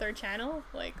we did with our channel,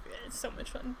 like, it's so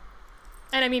much fun.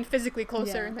 And I mean physically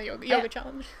closer in the yoga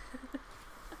challenge.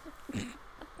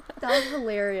 That was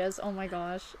hilarious. Oh my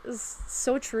gosh. It's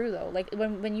so true though. Like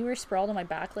when you were sprawled on my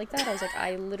back like that, I was like,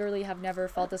 I literally have never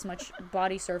felt this much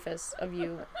body surface of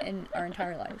you in our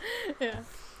entire life. Yeah.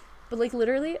 But like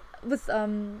literally with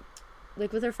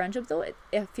with our friendship though,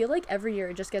 I feel like every year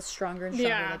it just gets stronger and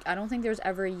stronger. Like I don't think there's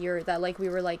ever a year that like we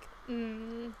were like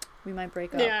we might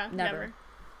break up. Yeah, never.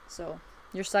 So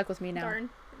you're stuck with me now. Darn.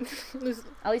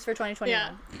 At least for 2021.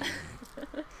 Yeah.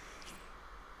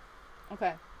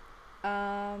 Okay.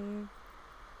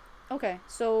 Okay,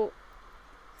 so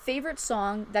favorite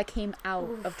song that came out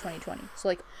of 2020. So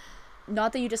like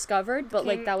not that you discovered, but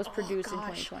like that was produced in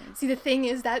 2020. See, the thing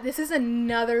is that this is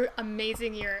another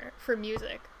amazing year for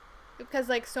music. Because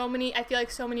like I feel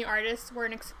like so many artists were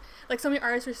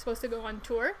supposed to go on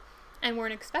tour and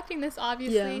weren't expecting this,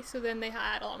 obviously. So then they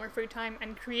had a lot more free time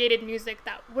and created music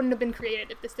that wouldn't have been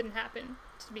created if this didn't happen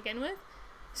to begin with.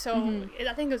 So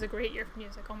I think it was a great year for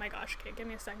music. Oh my gosh. Okay, give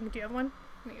me a second. Do you have one?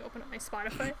 Let me open up my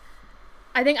Spotify.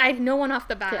 I think I know one off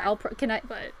the bat. Okay,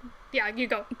 but yeah, you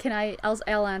go.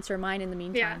 I'll answer mine in the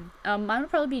meantime. Mine would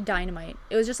probably be Dynamite.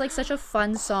 It was just like such a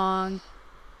fun song.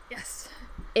 Yes.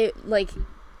 It like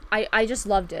I just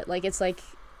loved it. Like it's like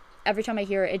every time I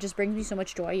hear it, it just brings me so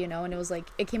much joy, you know. And it was like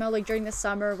it came out like during the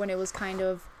summer when it was kind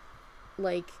of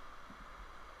like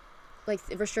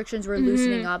restrictions were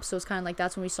loosening up, so it's kind of like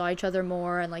that's when we saw each other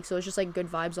more, and like so it's just like good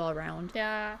vibes all around.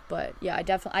 Yeah. But yeah,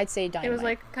 I'd say Dynamite. It was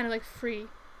like kind of like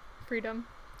freedom.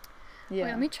 Yeah.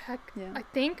 Wait, let me check. Yeah. I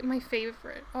think my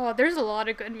favorite. Oh, there's a lot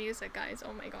of good music, guys.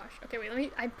 Oh my gosh. Okay,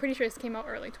 wait. I'm pretty sure this came out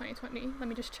early 2020. Let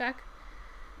me just check.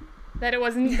 that it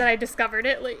wasn't that I discovered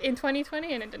it like in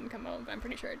 2020 and it didn't come out, but I'm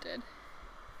pretty sure it did.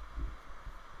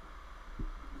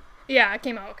 Yeah, it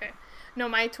came out. Okay. No,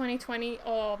 my 2020.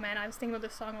 Oh man, I was thinking about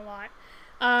this song a lot.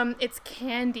 It's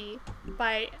Candy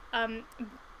by oh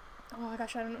my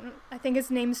gosh, I don't know. I think his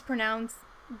name's pronounced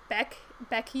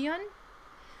Baekhyun,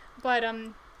 but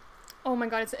oh my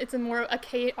god, it's a more a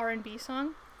K R&B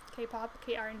song, K-pop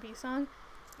K R&B song.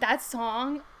 That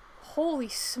song, holy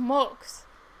smokes!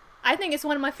 I think it's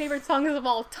one of my favorite songs of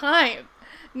all time.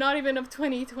 Not even of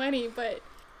 2020, but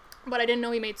I didn't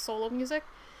know he made solo music,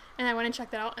 and I went and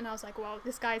checked it out, and I was like, wow,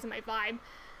 this guy's in my vibe.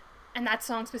 And that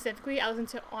song specifically, I listened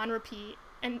to on repeat,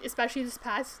 and especially this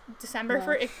past December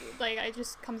for it, like it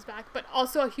just comes back. But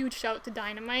also a huge shout to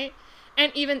Dynamite,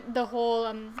 and even the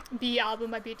whole B album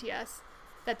by BTS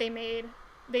that they made.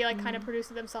 They like kind of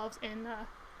produced it themselves in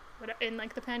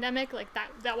like the pandemic. Like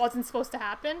that wasn't supposed to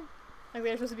happen. Like they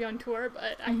were supposed to be on tour,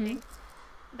 but I think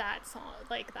that song,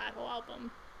 like that whole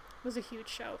album, was a huge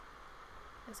shout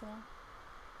as well.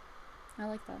 I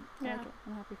like that. Yeah. I like it.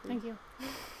 I'm happy for Thank you.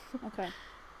 Okay.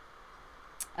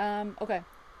 Okay.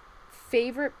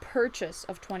 Favorite purchase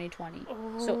of 2020.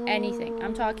 So anything.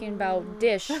 I'm talking about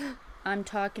dish. I'm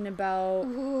talking about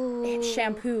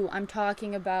shampoo. I'm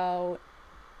talking about.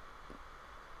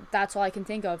 That's all I can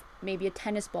think of. Maybe a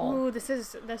tennis ball. Ooh, this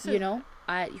is. You know,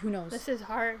 who knows. This is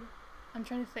hard. I'm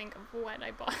trying to think of what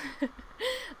I bought.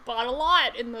 Bought a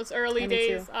lot in those early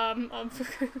days of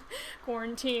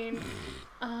quarantine.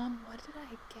 What did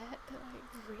I get that I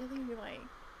really like?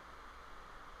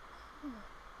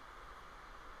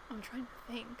 I'm trying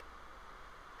to think.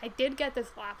 I did get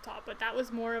this laptop, but that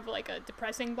was more of like a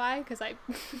depressing buy because I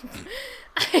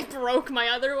broke my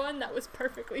other one that was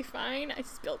perfectly fine. I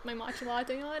spilled my matcha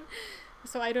latte on.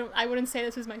 So I wouldn't say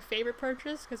this was my favorite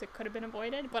purchase because it could have been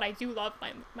avoided, but I do love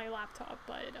my laptop.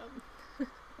 But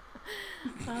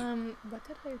what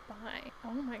did I buy?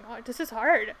 Oh my god, this is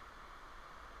hard.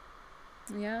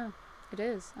 Yeah, it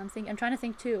is. I'm trying to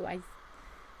think too. I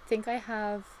think I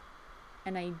have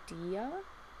an idea,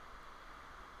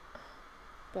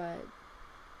 but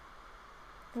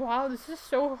wow, this is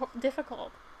so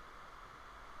difficult.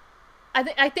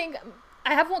 I think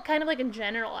I have one kind of like a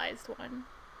generalized one.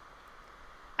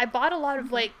 I bought a lot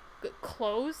of like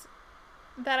clothes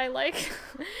that I like,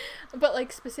 but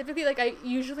like specifically, like I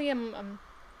usually am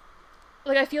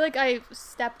like I feel like I've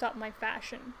stepped up my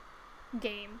fashion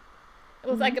game. It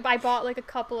was like I bought like a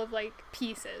couple of like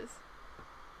pieces,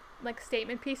 like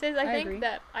statement pieces. I think agree.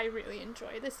 That I really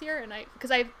enjoy this year, and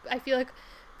because I feel like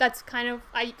that's kind of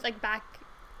I like back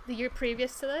the year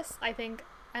previous to this, I think,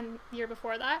 and the year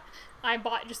before that, I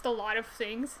bought just a lot of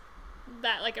things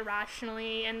that like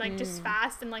irrationally and like just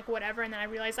fast and like whatever, and then I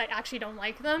realized I actually don't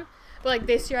like them. But like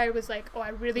this year I was like, oh, I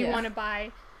really want to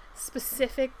buy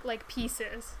specific like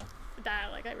pieces that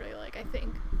like I really like. I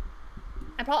think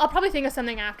I'll probably think of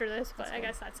something after this, but I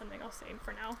guess that's something I'll save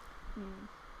for now.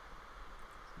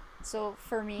 So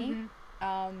for me,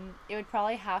 it would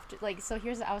probably have to like, so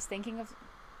here's I was thinking of,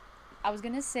 I was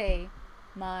gonna say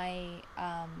my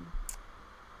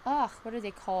what are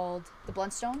they called? The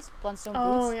Blundstone boots.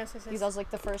 Oh, yes. Because that was like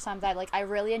the first time that like I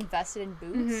really invested in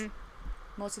boots.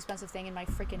 Most expensive thing in my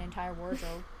freaking entire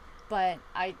wardrobe. But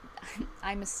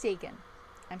I'm mistaken.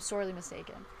 I'm sorely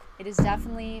mistaken. It is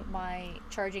definitely my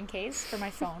charging case for my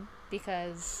phone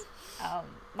because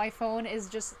my phone is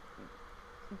just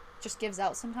gives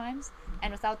out sometimes,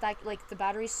 and without that, like the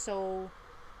battery's so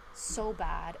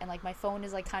bad, and like my phone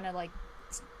is like kind of like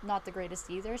not the greatest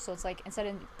either, so it's like instead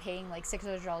of paying like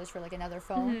 $600 for like another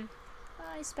phone,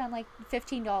 I spent like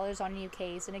 $15 on a new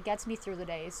case, and it gets me through the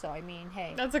day. So I mean,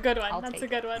 hey, that's a good one. That's a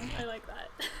good one. I like that.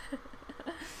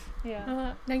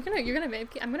 Yeah. Now you're gonna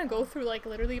make. I'm gonna go through like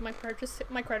literally my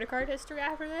credit card history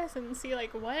after this and see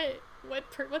like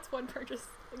what's one purchase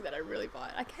like, that I really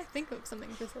bought. I can't think of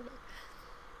something specific.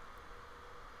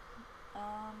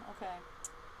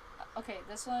 Okay,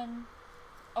 this one.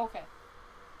 Okay.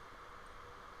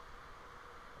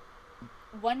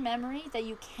 One memory that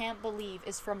you can't believe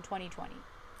is from 2020.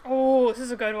 Oh, this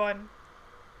is a good one.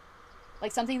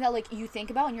 Like something that like you think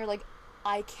about and you're like,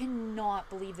 I cannot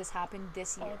believe this happened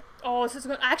this year. Oh, this is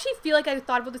good. I actually feel like I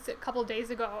thought about this a couple of days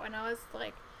ago, and I was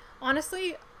like,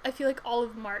 honestly, I feel like all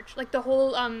of March, like the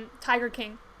whole Tiger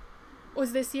King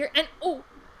was this year. And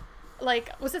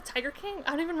like, was it Tiger King?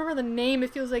 I don't even remember the name.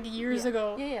 It feels like years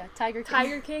ago. Yeah, Tiger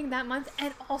King that month.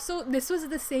 And also, this was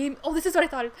the same. Oh, this is what I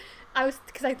thought.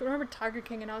 Because I remember Tiger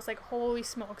King, and I was like, holy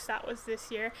smokes, that was this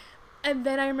year. And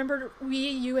then I remembered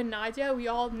you and Nadia, we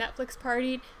all Netflix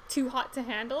partied Too Hot to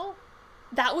Handle.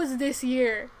 That was this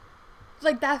year.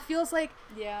 Like, that feels like...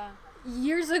 Yeah.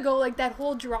 years ago, like that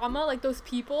whole drama, like those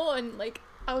people, and like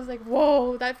I was like,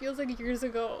 whoa, that feels like years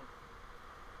ago.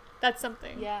 That's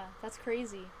something. Yeah, that's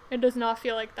crazy. It does not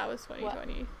feel like that was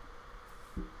 2020.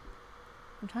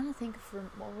 I'm trying to think for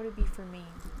what would it be for me.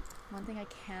 One thing I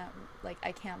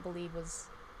can't believe was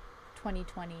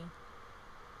 2020.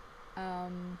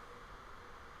 I'm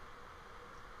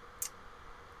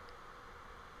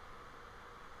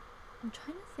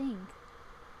trying to think.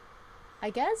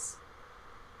 I guess.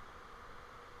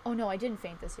 Oh no, I didn't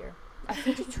faint this year. I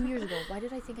fainted 2 years ago. Why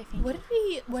did I think I fainted?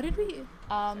 What did we?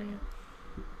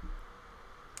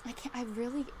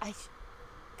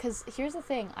 Because here's the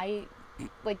thing.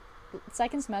 Like,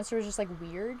 second semester was just, like,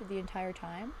 weird the entire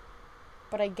time.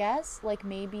 But I guess, like,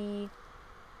 maybe...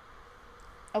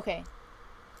 Okay.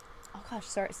 Oh, gosh,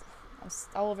 sorry. I'm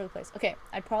all over the place. Okay,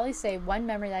 I'd probably say one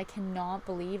memory that I cannot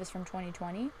believe is from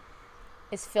 2020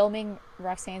 is filming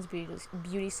Roxanne's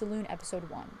Beauty Saloon episode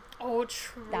 1. Oh,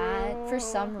 true. That, for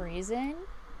some reason,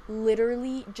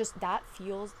 literally just that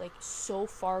feels, like, so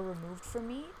far removed from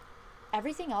me.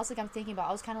 Everything else, like, I'm thinking about,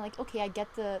 I was kind of like, okay, I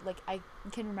get the, like, I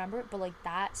can remember it, but, like,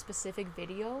 that specific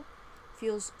video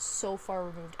feels so far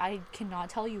removed. I cannot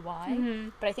tell you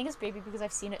why, but I think it's maybe because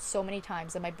I've seen it so many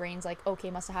times that my brain's like, okay,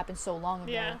 it must have happened so long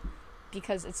ago,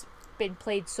 because it's been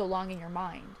played so long in your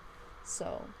mind.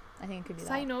 So I think it could be that.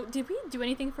 Side note, did we do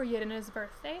anything for Yedina's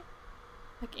birthday?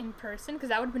 Like, in person? Because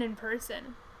that would have been in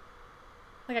person.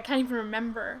 Like, I can't even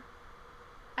remember.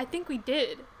 I think we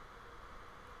did.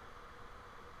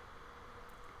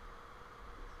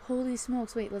 Holy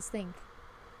smokes, wait, let's think.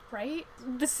 Right?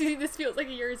 This feels like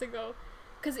years ago.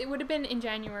 Because it would have been in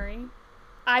January.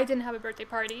 I didn't have a birthday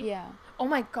party. Yeah. Oh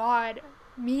my god.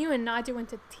 Me, you, and Nadia went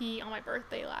to tea on my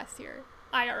birthday last year.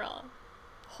 IRL.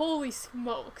 Holy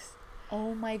smokes.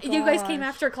 Oh my god. You guys came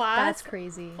after class? That's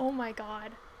crazy. Oh my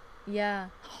god. Yeah.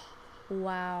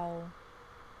 Wow.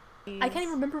 Jeez. I can't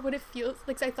even remember what it feels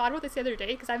like. 'Cause I thought about this the other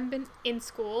day because I haven't been in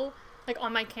school, like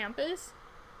on my campus,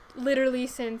 literally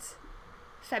since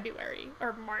February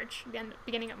or March, the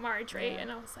beginning of March, right? Yeah.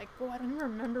 And I was like, well, I don't even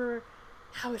remember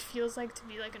how it feels like to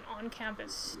be like an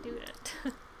on-campus student.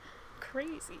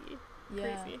 Crazy.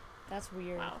 Yeah. Crazy. That's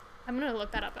weird. Wow. I'm gonna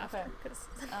look that up after. Cause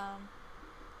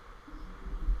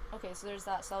okay, so there's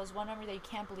that. So that was one memory that you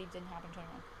can't believe didn't happen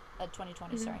in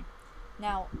 2020. Sorry.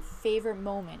 Now, favorite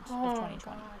moment of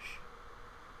 2020. Gosh.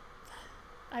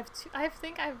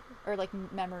 or like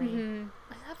memory.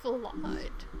 I have a lot.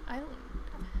 I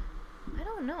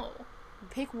don't know.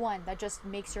 Pick one that just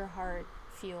makes your heart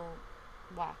feel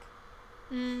whack.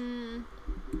 Okay,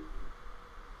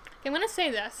 I'm gonna say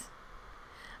this.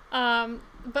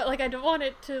 But like I don't want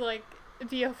it to like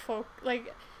be a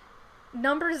like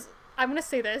numbers. I'm gonna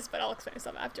say this, but I'll explain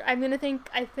stuff after. I think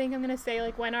I'm gonna say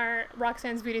like when our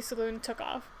Roxanne's Beauty Saloon took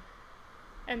off,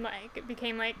 and like it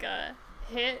became like a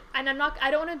hit. And I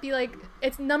don't want to be like,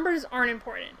 it's numbers aren't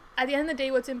important. At the end of the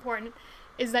day, what's important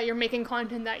is that you're making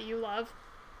content that you love,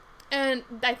 and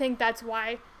I think that's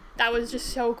why that was just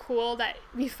so cool that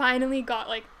we finally got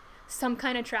like some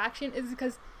kind of traction. Is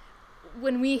because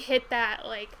when we hit that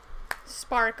like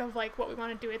spark of like what we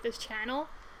want to do with this channel,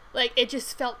 like it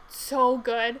just felt so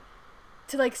good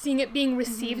to like seeing it being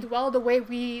received well the way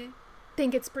we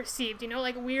think it's perceived, you know,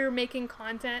 like we're making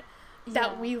content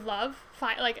that we love.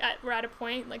 We're at a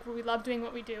point like where we love doing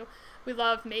what we do, we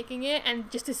love making it, and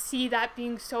just to see that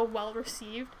being so well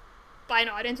received by an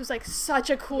audience was like such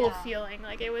a cool feeling.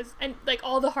 Like it was, and like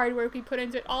all the hard work we put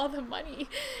into it, all the money,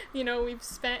 you know, we've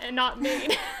spent and not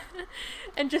made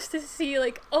and just to see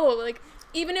like, oh, like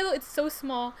even though it's so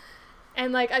small,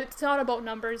 and like it's not about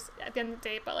numbers at the end of the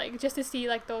day, but like just to see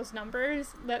like those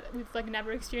numbers that we've like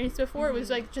never experienced before, it was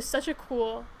like just such a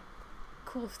cool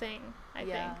thing. I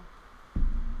think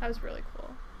that was really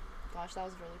cool. Gosh, that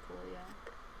was really cool.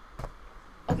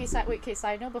 Okay,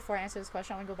 side note, before I answer this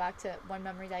question, I want to go back to one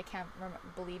memory that I can't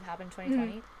believe happened in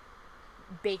 2020.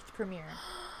 Baked premiere.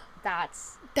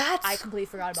 That's I completely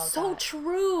forgot about that. So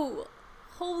true.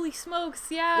 Holy smokes,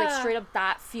 yeah. Like straight up,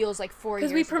 that feels like 4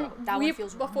 years ago. That one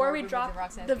feels before we dropped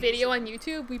the video on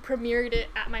YouTube, we premiered it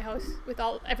at my house with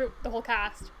the whole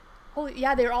cast. Holy,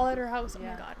 yeah, they were all at her house. Oh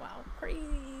my god, wow, crazy.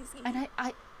 And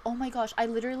I oh my gosh, I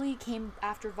literally came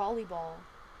after volleyball.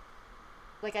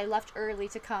 Like I left early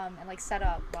to come and like set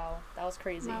up. Wow, that was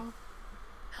crazy. Wow.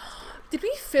 Did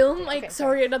we film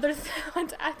sorry, another thing I want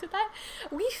to add to that.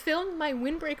 We filmed my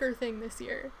windbreaker thing this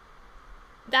year.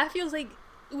 That feels like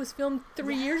it was filmed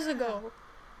 3 years ago.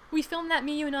 We filmed that.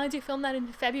 Me, you, and Nadia filmed that in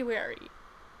February.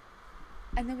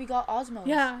 And then we got Osmos.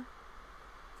 Yeah.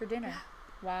 For dinner.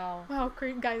 Wow. Wow,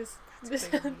 great guys. That's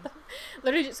crazy.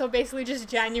 Literally, so basically just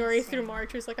January through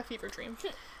March was like a fever dream.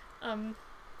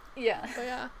 Yeah.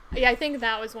 But yeah, I think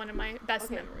that was one of my best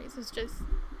memories. It's just,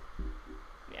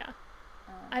 yeah.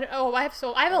 I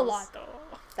have a lot though.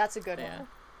 That's a good one.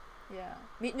 Yeah.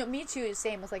 Me too.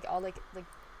 Same with like all like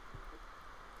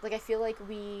I feel like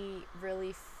we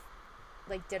really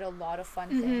like did a lot of fun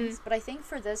things. But I think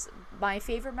for this, my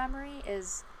favorite memory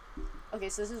is, okay,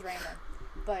 so this is random,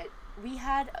 but we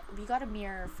got a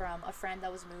mirror from a friend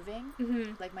that was moving,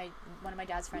 like one of my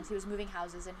dad's friends. He was moving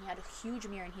houses and he had a huge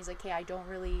mirror and he's like, hey, I don't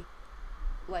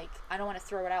want to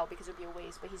throw it out because it would be a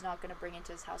waste, but he's not going to bring it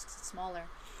into his house because it's smaller.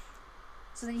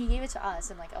 So then he gave it to us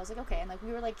and like I was like, okay, and like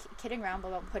we were like kidding around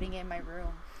about putting it in my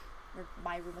room, or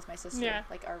my room with my sister,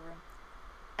 like our room.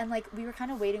 And like we were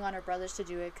kind of waiting on our brothers to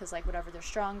do it because like whatever, they're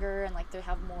stronger and like they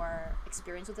have more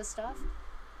experience with this stuff.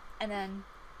 And then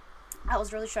I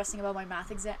was really stressing about my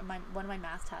math exam, one of my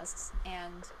math tests,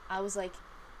 and I was like,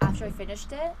 after I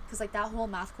finished it, because like that whole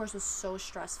math course was so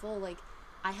stressful, like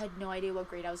I had no idea what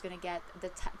grade I was gonna get. The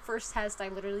first test I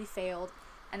literally failed,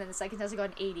 and then the second test I got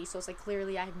an 80. So it's like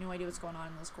clearly I have no idea what's going on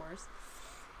in this course.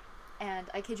 And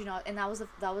I kid you not, and that was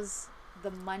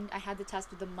I had the test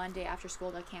the Monday after school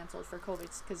got canceled for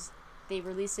COVID because they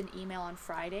released an email on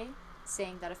Friday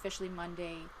saying that officially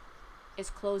Monday is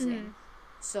closing.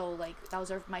 So like that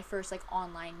was my first like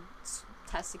online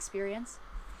test experience.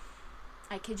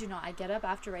 I kid you not, I get up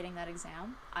after writing that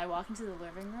exam, I walk into the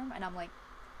living room and I'm like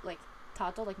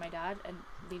Tato, like my dad and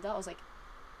Lida, I was like,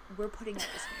 we're putting up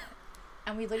this mirror.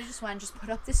 And we literally just went and just put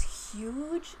up this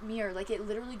huge mirror, like it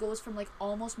literally goes from like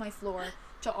almost my floor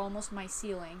to almost my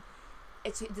ceiling.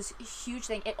 It's this huge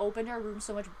thing. It opened our room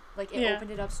so much, like it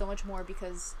opened it up so much more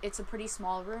because it's a pretty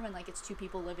small room and like it's 2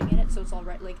 people living in it, so it's all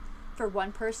right. Like for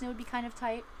one person it would be kind of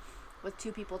tight, with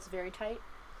 2 people it's very tight.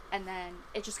 And then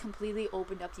it just completely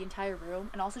opened up the entire room.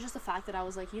 And also just the fact that I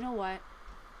was like, you know what,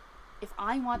 if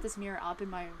I want this mirror up in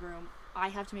my room, I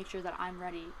have to make sure that I'm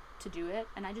ready to do it.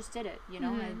 And I just did it, you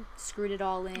know. I screwed it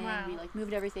all in. We like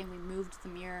moved everything, we moved the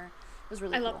mirror. It was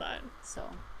really cool. I love that. So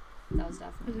that was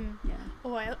definitely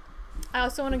I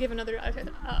also want to give another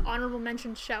honorable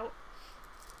mention shout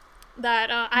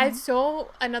that I had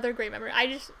another great memory.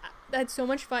 I had so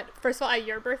much fun, first of all, at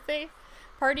your birthday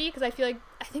party, because I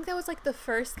think that was like the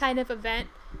first kind of event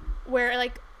where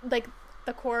like the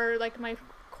core, like my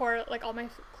core, like all my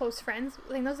close friends,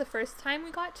 I think that was the first time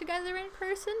we got together in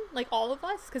person, like all of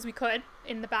us, because we could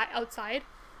in the back outside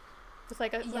with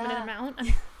like a limited amount,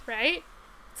 right?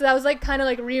 So that was like kind of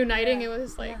like reuniting. It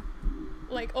was like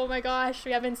like, oh my gosh,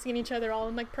 we haven't seen each other all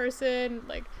in like person.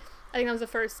 Like I think that was the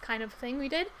first kind of thing we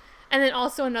did. And then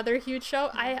also another huge show,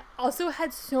 I also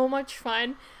had so much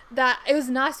fun that it was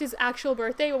Nastia's actual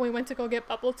birthday when we went to go get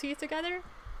bubble tea together.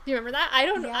 Do you remember that?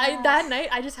 That night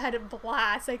I just had a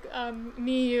blast. Like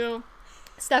me, you,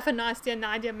 Steph, Nastia,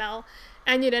 Nadia, Mel,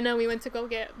 and Yelena, we went to go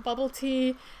get bubble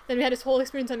tea. Then we had this whole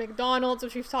experience at McDonald's,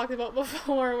 which we've talked about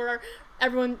before,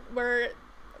 where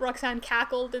Roxanne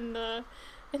cackled in the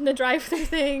drive-thru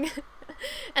thing.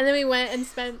 And then we went and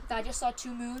spent... I just saw 2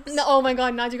 moons. No, oh my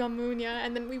god, Nadia got moon, yeah.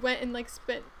 And then we went and like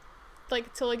spent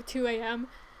like till like 2 a.m.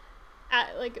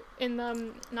 at like in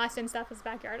Nastia and Steph's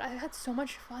backyard. I had so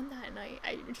much fun that night.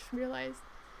 I just realized.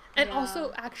 And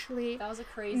also actually that was a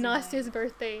crazy Nastia's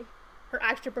birthday, her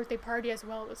actual birthday party as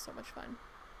well was so much fun.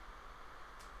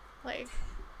 Like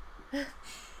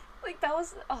like that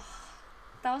was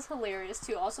hilarious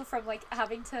too. Also from like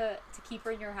having to keep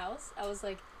her in your house. I was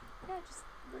like, we're just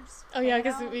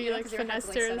because we like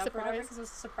finessed her the surprise. Because it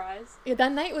was a surprise. Yeah,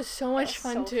 that night was so much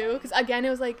fun too. Because again, it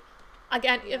was like,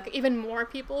 even more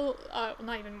people.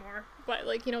 Not even more, but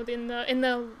like, you know, in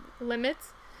the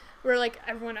limits, where like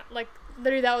everyone, like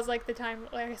literally that was like the time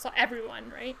like I saw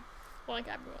everyone, right? Well, like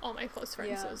all my close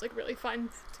friends. Yeah. So it was like really fun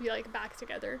to be like back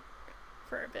together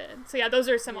for a bit. So yeah, those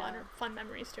are some fun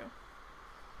memories too.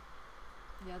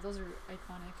 Yeah, those are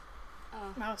iconic.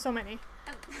 Wow, so many.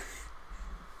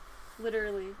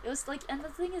 Literally. It was like, and the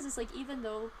thing is like, even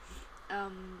though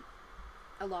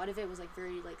a lot of it was like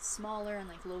very like smaller and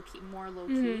like more low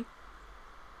key,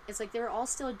 it's like they were all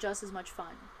still just as much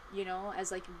fun, you know,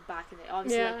 as like back in the day.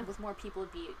 Obviously like, with more people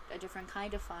it'd be a different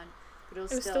kind of fun, but it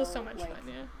was still so much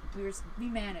fun. We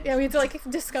managed. Yeah, we had to like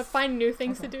find new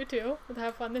things to do too, to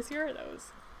have fun this year. It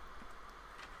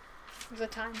was a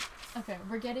time. Okay,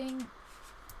 we're getting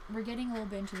a little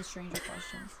bit into the stranger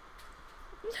questions.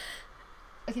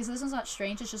 Okay, so this one's not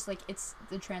strange, it's just like, it's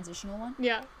the transitional one.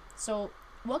 Yeah. So,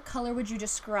 what color would you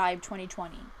describe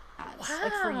 2020 as? Wow.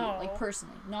 Like, for you, like,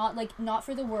 personally. Not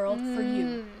for the world, for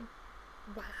you.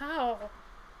 Wow.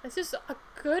 That's just a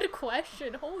good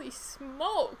question. Holy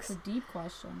smokes. It's a deep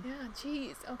question. Yeah,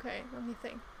 jeez. Okay, let me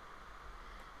think.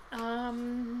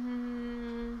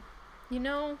 You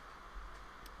know,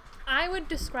 I would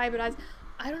describe it as,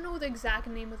 I don't know the exact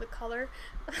name of the color,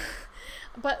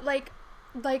 but like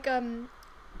a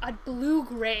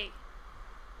blue-gray.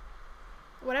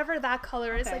 Whatever that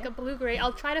color is, like a blue-gray.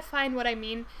 I'll try to find what I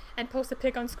mean and post a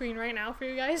pic on screen right now for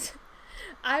you guys.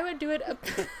 I would do it,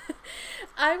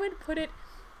 I would put it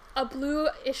a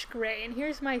bluish gray, and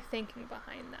here's my thinking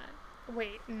behind that.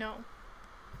 Wait, no.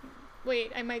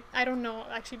 Wait, I don't know.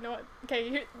 Actually, no.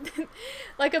 Okay,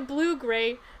 like a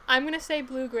blue-gray. I'm gonna say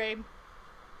blue-gray.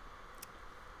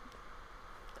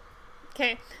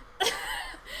 Okay.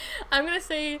 I'm gonna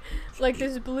say like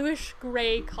this bluish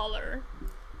gray color.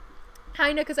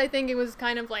 Kinda, because I think it was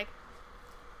kind of like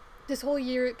this whole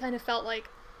year it kind of felt like,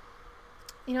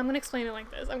 you know, I'm gonna explain it like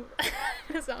this. I'm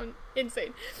gonna sound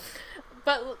insane.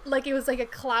 But like it was like a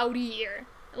cloudy year.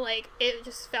 Like it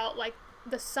just felt like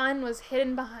the sun was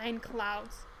hidden behind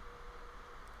clouds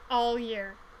all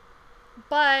year.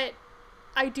 But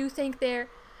I do think there,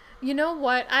 you know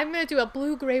what? I'm gonna do a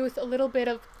blue gray with a little bit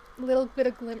of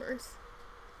glimmers.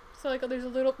 So like there's a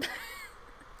little.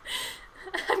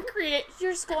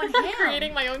 You're just going ham. I'm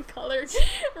creating my own colors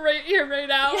right here, right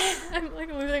now. Yeah. I'm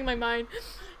like losing my mind.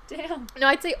 Damn. No,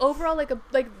 I'd say overall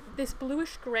like this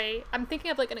bluish gray. I'm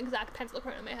thinking of like an exact pencil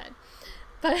point in my head,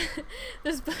 but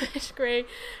this bluish gray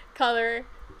color,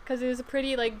 because it was a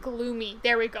pretty like gloomy.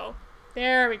 There we go.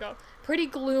 Pretty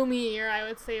gloomy year, I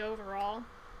would say overall.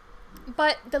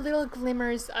 But the little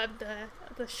glimmers of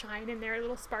the shine in there,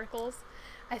 little sparkles,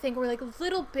 I think were like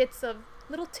little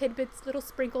tidbits, little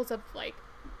sprinkles of like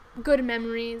good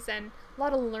memories and a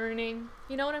lot of learning.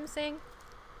 You know what I'm saying?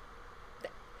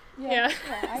 Yeah,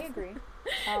 I agree.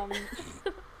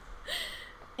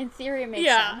 In theory, it makes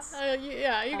sense.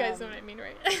 You guys know what I mean,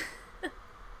 right?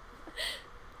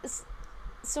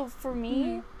 So for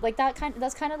me, like that's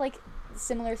kind of like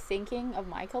similar thinking of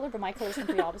my color, but my color is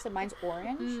completely opposite. Mine's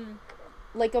orange,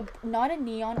 like not a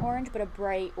neon orange, but a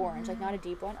bright orange, like not a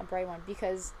deep one, a bright one.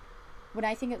 Because when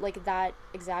I think of like that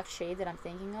exact shade that I'm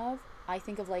thinking of, I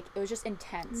think of like it was just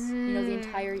intense. You know, the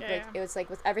entire it was like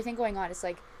with everything going on, it's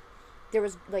like there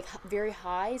was like very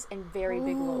highs and very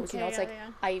big lows. Okay, you know, it's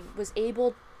I was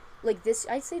able, like this.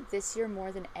 I'd say this year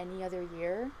more than any other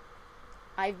year,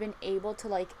 I've been able to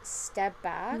like step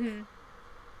back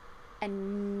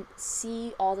and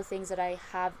see all the things that I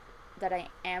have, that I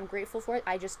am grateful for.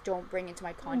 I just don't bring into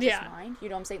my conscious mind. You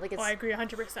know what I'm saying? Like it's. I agree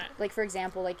 100%. Like for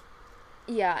example, like.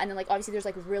 Yeah, and then like obviously there's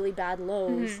like really bad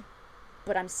lows,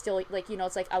 but I'm still like, you know,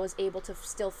 it's like I was able to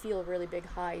still feel really big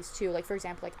highs too. Like for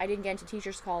example, like I didn't get into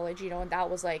teachers college, you know, and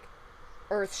that was like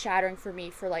earth shattering for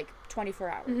me for like 24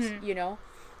 hours, you know,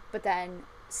 but then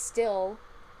still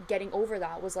getting over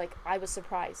that was like I was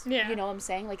surprised. Yeah. You know what I'm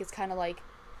saying? Like it's kind of like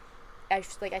I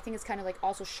think it's kind of like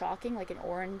also shocking. Like an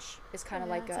orange is kind of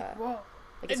like a whoa,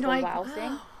 like it's a wow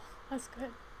thing. That's good.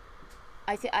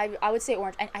 I would say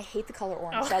orange, and I hate the color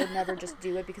orange, so I would never just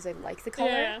do it because I like the color.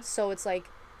 Yeah. So it's like,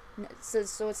 so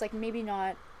it's like maybe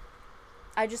not.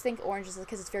 I just think orange is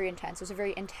because it's very intense. It was a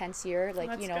very intense year.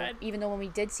 Like you know, good. Even though when we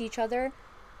did see each other,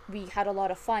 we had a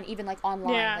lot of fun, even like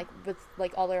online, like with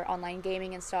like all our online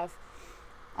gaming and stuff.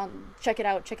 Check it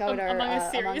out. Check out our Among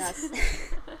Us.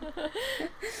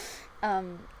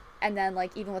 And then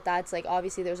like even with that, it's like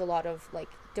obviously there's a lot of like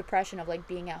depression of like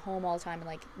being at home all the time and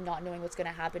like not knowing what's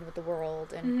gonna happen with the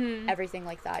world and everything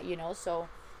like that, you know. So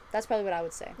that's probably what I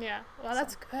would say. Yeah, well,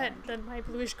 that's good. Then my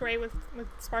bluish gray with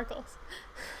sparkles.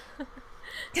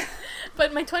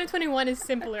 But my 2021 is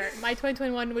simpler. My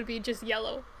 2021 would be just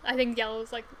yellow. I think yellow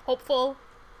is like hopeful.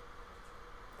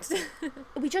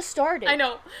 We just started. I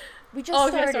know. We just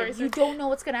started. Sorry. You don't know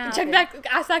what's gonna happen. Check back.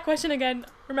 Ask that question again.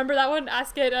 Remember that one?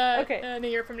 Ask it in a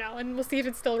year from now, and we'll see if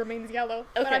it still remains yellow.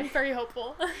 Okay. But I'm very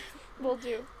hopeful. We'll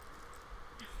do.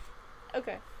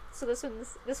 Okay. So this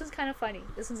one's kind of funny.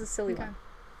 This one's a silly one.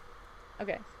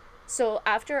 Okay. So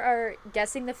after our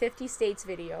guessing the 50 states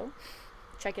video,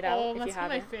 check it out if you haven't. Oh, that's one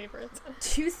of my favorites.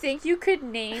 Do you think you could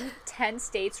name 10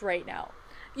 states right now?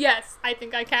 Yes, I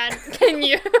think I can. Can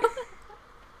you?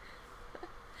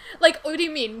 Like, what do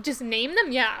you mean? Just name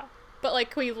them? Yeah. But,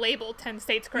 like, can we label 10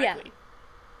 states correctly? Yeah.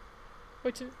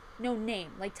 Which is... No,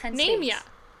 name. Like, 10 states. Name, yeah.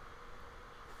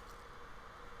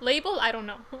 Label? I don't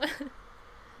know.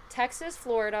 Texas,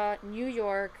 Florida, New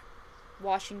York,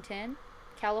 Washington,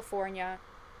 California,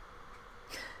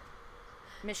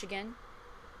 Michigan,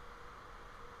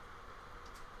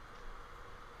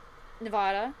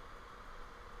 Nevada,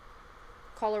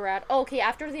 Colorado. Oh, okay,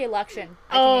 after the election.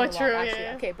 Oh, true. Lot,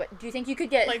 yeah. Okay, but do you think you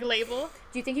could get like label?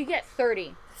 Do you think you get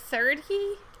 30? 30?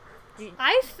 Do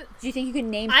you think you could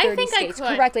name 30 states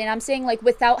correctly? And I'm saying like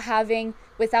without having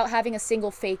a single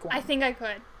fake one. I think I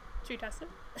could. Should we test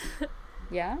it?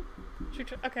 Yeah.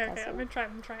 Okay, I'm gonna try.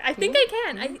 I think I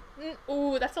can.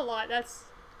 Ooh, that's a lot. That's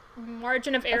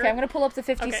margin of error. Okay, I'm gonna pull up the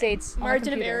 50 states.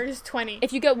 Margin of error is 20.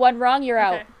 If you get one wrong, you're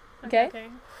out. Okay.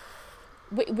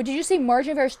 Wait, what did you say?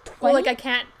 Margin of error is 20? Well, like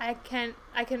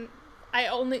I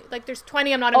only, like, there's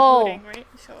 20 I'm not including, right?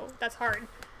 So that's hard.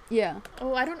 Yeah.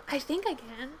 Oh, I think I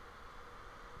can.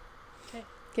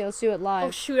 Okay, let's do it live.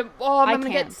 Oh shoot! I'm gonna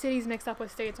get cities mixed up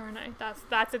with states, aren't I?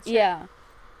 That's a trick. Yeah.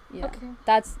 Okay.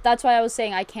 That's why I was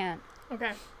saying I can't.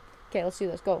 Okay. Okay, let's do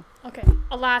this. Go. Okay.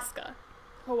 Alaska,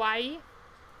 Hawaii.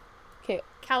 Okay.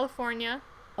 California.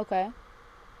 Okay.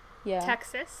 Yeah.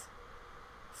 Texas.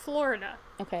 Florida.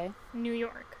 Okay. New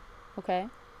York. Okay.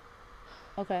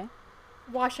 Okay.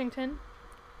 Washington.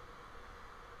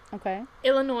 Okay.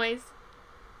 Illinois.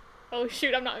 Oh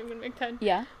shoot! I'm not even gonna make 10.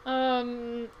 Yeah.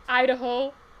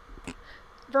 Idaho.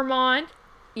 Vermont.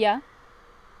 Yeah.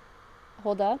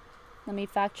 Hold up. Let me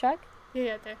fact check.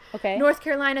 Yeah, there. Okay. North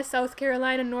Carolina, South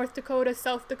Carolina, North Dakota,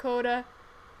 South Dakota,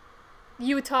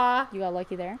 Utah. You got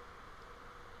lucky there.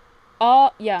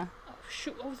 Oh, yeah. Oh,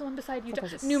 shoot. What was the one beside Utah?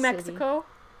 New Mexico.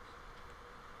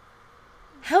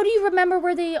 How do you remember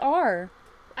where they are?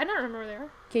 I don't remember where they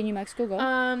are. Okay, New Mexico, go.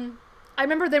 I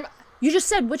remember them. You just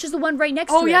said which is the one right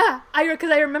next to it. Oh, yeah.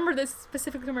 Because I remember this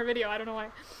specifically from our video. I don't know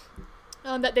why.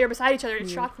 That they were beside each other. It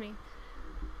shocked me.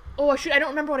 Oh, shoot. I don't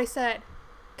remember what I said.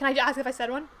 Can I ask if I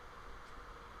said one?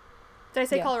 Did I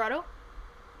say Colorado?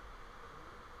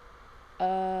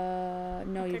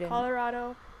 No, you didn't.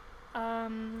 Colorado.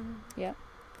 Yeah.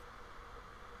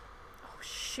 Oh,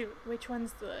 shoot. Which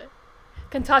one's the...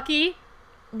 Kentucky.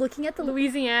 Looking at the...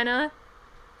 Louisiana.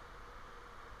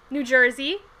 New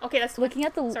Jersey. Okay, that's... Looking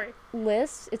at the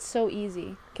list, it's so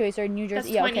easy. Okay, wait, sorry, New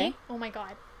Jersey. That's 20. Yeah, okay. Oh, my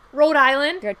God. Rhode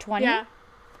Island. You're at 20? Yeah.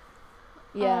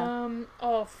 Yeah.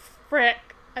 Oh,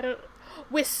 frick. I don't...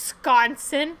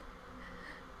 Wisconsin.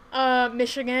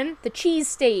 Michigan. The cheese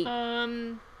state.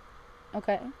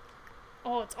 Okay.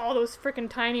 Oh, it's all those freaking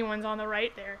tiny ones on the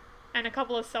right there. And a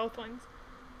couple of south ones.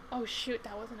 Oh, shoot.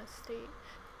 That wasn't a state.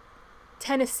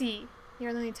 Tennessee. You're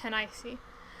only 10 I see.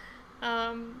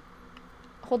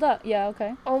 Hold up. Yeah,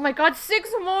 okay. Oh, my God.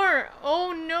 6 more.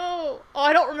 Oh, no. Oh,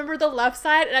 I don't remember the left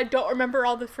side. And I don't remember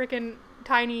all the freaking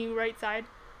tiny right side.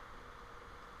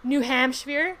 New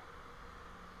Hampshire.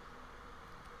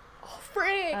 Oh,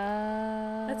 frick.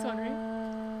 That's one,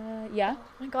 right? Yeah. Oh,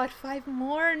 my God. 5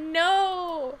 more.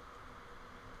 No.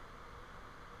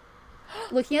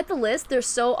 Looking at the list, they're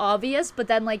so obvious, but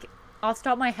then, like, off the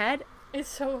top of my head... It's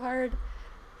so hard.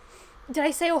 Did I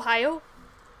say Ohio?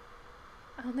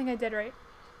 I don't think I did, right?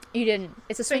 You didn't.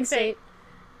 It's a swing state.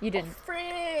 You didn't. Oh,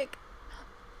 frick.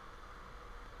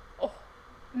 Oh,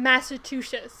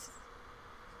 Massachusetts.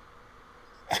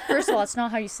 First of all, it's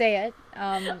not how you say it.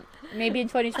 Maybe in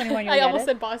 2021 you'll I get almost it.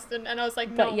 said Boston, and I was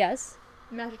like, no. But yes.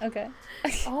 Massachusetts. Okay.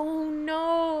 Oh,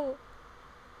 no.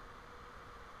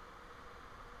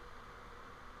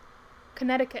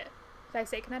 Connecticut. Did I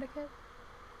say Connecticut?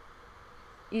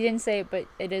 You didn't say it, but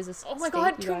it is a state. Oh my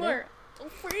God, 2 more. Oh,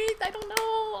 freak, I don't know.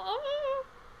 Oh.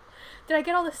 Did I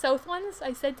get all the south ones?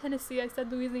 I said Tennessee. I said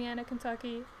Louisiana,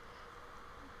 Kentucky.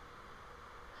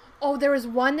 Oh, there was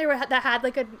one that had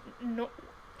like a...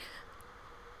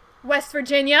 West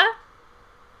Virginia.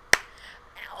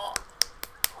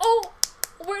 Oh,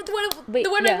 where the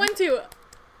one I went to.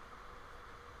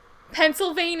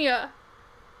 Pennsylvania.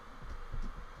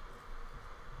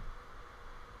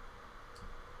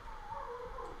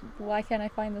 Why can't I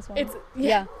find this one? It's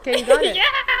yeah. Okay, you got it. Yeah.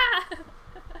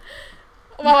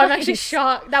 Wow, I'm actually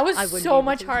shocked. That was so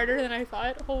much harder than I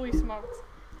thought. Holy smokes!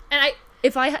 And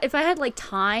if I had like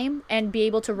time and be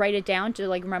able to write it down to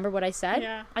like remember what I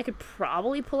said, I could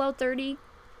probably pull out 30.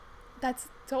 That's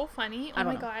so funny. Oh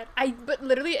my God. But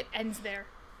literally it ends there.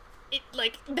 It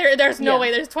like there's no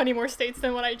way there's 20 more states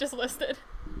than what I just listed.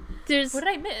 What did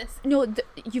I miss? No,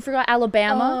 you forgot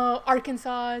Alabama. Oh,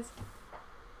 Arkansas.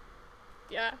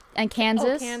 Yeah. And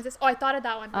Kansas. Oh, Kansas. Oh, I thought of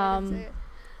that one. But I didn't say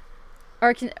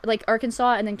it.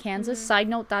 Arkansas and then Kansas. Side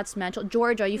note, that's mental.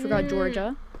 Georgia, you forgot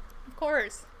Georgia. Of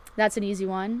course. That's an easy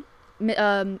one.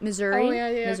 Missouri. Oh,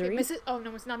 yeah. Missouri. Okay.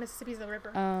 No, it's not Mississippi's the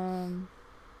river.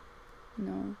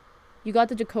 No. You got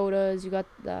the Dakotas. You got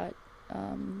that.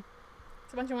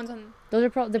 It's a bunch of ones on... Those are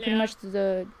pretty much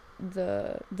the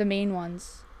main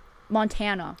ones.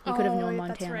 Montana. You could have known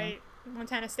Montana. That's right.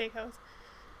 Montana Steakhouse.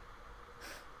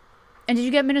 And did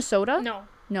you get Minnesota? No.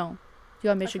 No. You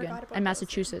got Michigan and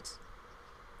Massachusetts.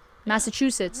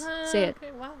 Massachusetts. Say it.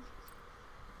 Okay, wow.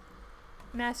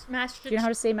 Do you know how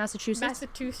to say Massachusetts?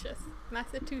 Massachusetts.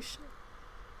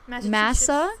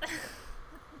 Massa?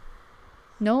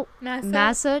 Nope.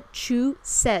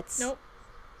 Massachusetts. Nope.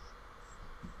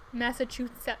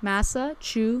 Massachusetts.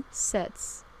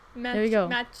 Massachusetts. There you go.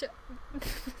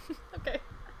 Okay.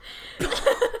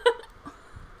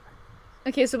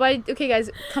 Okay, so okay,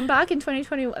 guys, come back in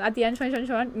 2020 at the end of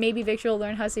 2021. Maybe Victor will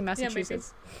learn how to say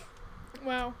Massachusetts. Yeah,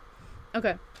 wow.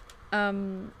 Okay.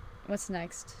 What's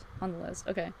next on the list?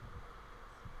 Okay.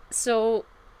 So,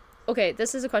 okay,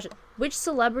 this is a question. Which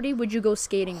celebrity would you go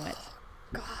skating with?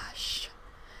 Gosh.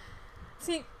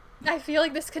 See, I feel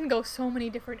like this can go so many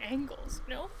different angles,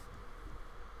 you know?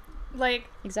 Like.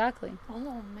 Exactly.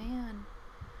 Oh, man.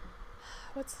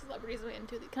 What celebrities am I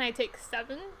into? Can I take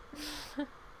 7?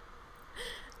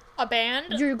 A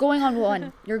band? You're going on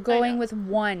one. You're going with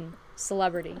one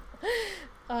celebrity.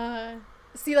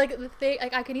 See, like, the thing,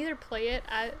 like, I can either play it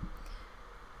at...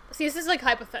 See, this is, like,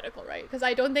 hypothetical, right? Because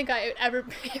I don't think I would ever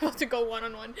be able to go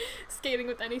one-on-one skating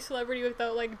with any celebrity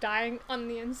without, like, dying on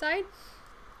the inside.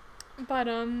 But,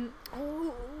 oh, I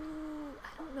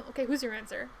don't know. Okay, who's your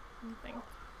answer? Anything.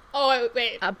 Oh,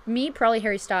 wait. Me, probably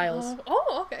Harry Styles.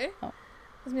 Oh, okay. Oh.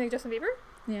 Does me like Justin Bieber?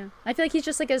 Yeah. I feel like he's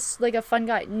just, like, a fun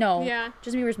guy. No. Yeah.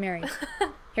 Justin Bieber's married.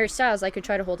 Harry Styles, I could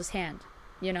try to hold his hand.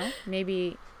 You know?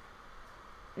 Maybe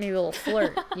a little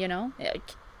flirt, you know?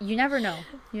 You never know.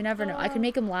 You never know. I could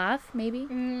make him laugh, maybe.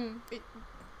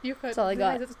 You could. That's all I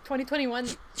got. It's 2021.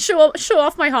 Show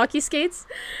off my hockey skates.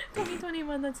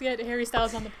 2021. Let's get Harry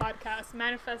Styles on the podcast.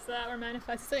 Manifest that. We're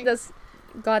manifesting.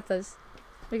 Got this.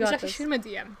 We got actually this. Shoot him a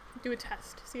DM. Do a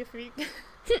test. See if he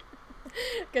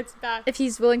gets back. If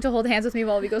he's willing to hold hands with me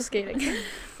while we go skating.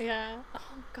 Yeah.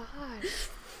 Oh gosh.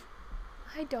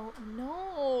 I don't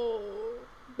know.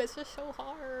 This is so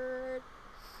hard.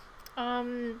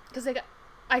 Because like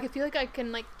I could feel like I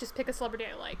can like just pick a celebrity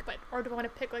I like, or do I want to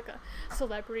pick like a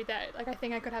celebrity that like I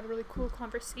think I could have a really cool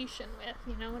conversation with?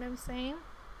 You know what I'm saying?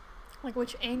 Like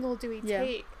which angle do we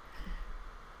take?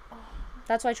 Oh.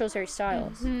 That's why I chose Harry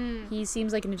Styles. Mm-hmm. He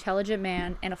seems like an intelligent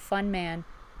man and a fun man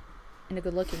and a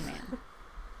good-looking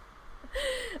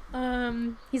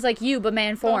man. He's like you, but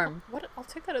man form. What? I'll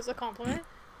take that as a compliment.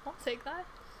 I'll take that.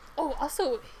 Oh,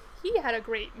 also, he had a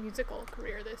great musical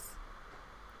career this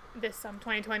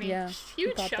 2020. Yeah,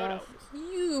 huge shout out.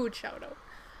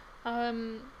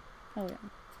 Oh yeah.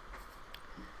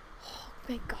 Oh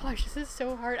my gosh, this is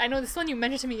so hard. I know this one you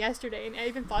mentioned to me yesterday, and I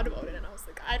even thought about it, and I was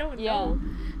like, I don't know.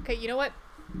 Okay, you know what?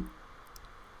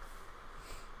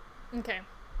 Okay.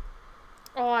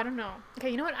 Oh, I don't know. Okay,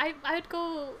 you know what? I'd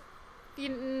go.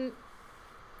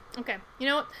 Okay, you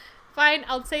know what? Fine,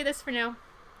 I'll say this for now.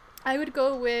 I would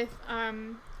go with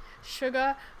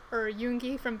Suga or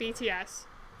Yoongi from BTS.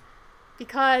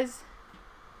 Because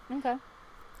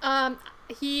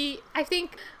he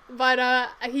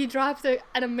dropped an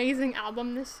amazing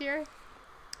album this year,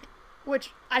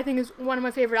 which I think is one of my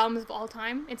favorite albums of all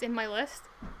time. It's in my list,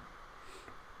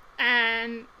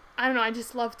 and I don't know, I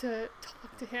just love to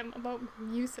talk to him about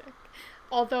music,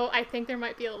 although I think there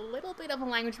might be a little bit of a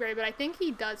language barrier, but I think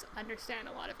he does understand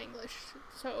a lot of English,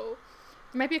 so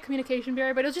there might be a communication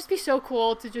barrier, but it'll just be so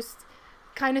cool to just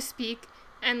kind of speak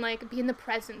and like be in the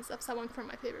presence of someone from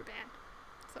my favorite band.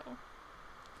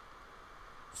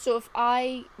 So if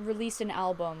I released an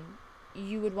album,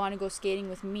 you would want to go skating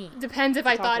with me? Depends if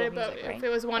I thought about it. Right? If it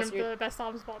was one of the best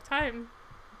albums of all time.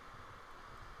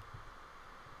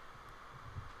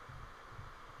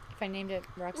 If I named it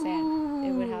Roxanne,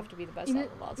 it would have to be the best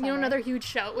album of all time. You know, another huge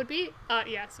shout would be?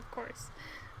 Yes, of course.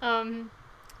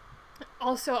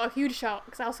 Also a huge shout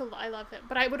because I love him,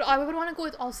 but I would want to go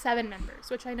with all 7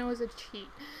 members, which I know is a cheat,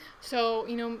 so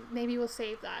you know maybe we'll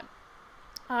save that.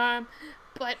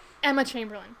 But Emma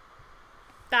Chamberlain,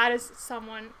 that is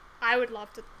someone I would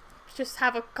love to just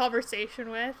have a conversation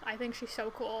with. I think she's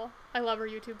so cool. I love her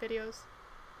YouTube videos.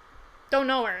 Don't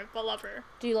know her, but love her.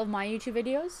 Do you love my YouTube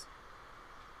videos?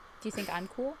 Do you think I'm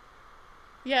cool?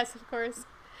 Yes, of course.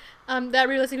 That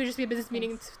realistically would just be a business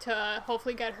meeting to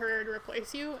hopefully get her to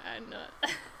replace you, and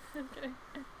I'm kidding.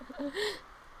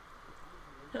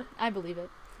 I believe it.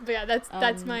 But yeah,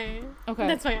 that's my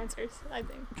answers, I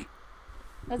think.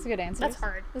 That's a good answer. That's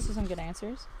hard. This is some good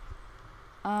answers.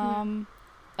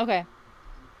 Okay.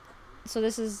 So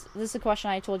this is a question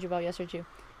I told you about yesterday too.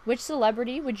 Which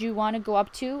celebrity would you want to go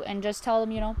up to and just tell them,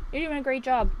 you know, you're doing a great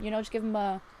job, you know, just give them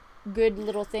a good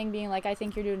little thing, being like, I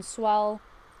think you're doing swell.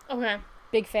 Okay.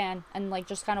 Big fan, and like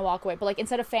just kind of walk away, but like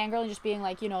instead of fangirling, just being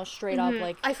like, you know, straight up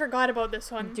like. I forgot about this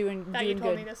one. You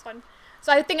told me this one.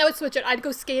 So I think I would switch it. I'd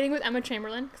go skating with Emma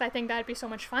Chamberlain because I think that'd be so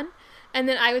much fun, and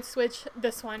then I would switch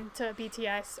this one to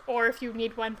BTS. Or if you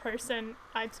need one person,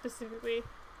 I'd specifically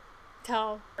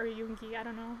tell or Yoongi, I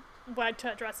don't know what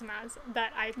to address him as,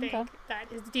 that I think that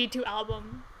his D2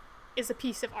 album is a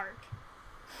piece of art.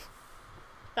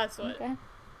 That's what. Okay.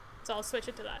 So I'll switch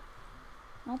it to that.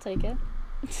 I'll take it.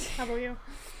 How about you?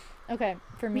 Okay,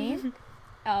 for me,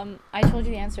 I told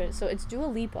you the answer. So it's Dua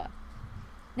Lipa.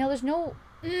 Now there's no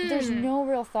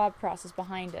real thought process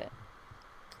behind it.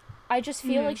 I just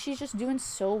feel like she's just doing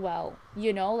so well,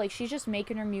 you know? Like, she's just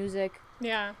making her music.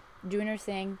 Yeah. Doing her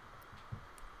thing.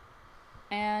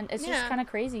 And it's just kind of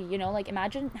crazy, you know? Like,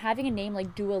 imagine having a name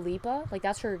like Dua Lipa. Like,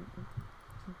 that's her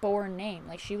born name.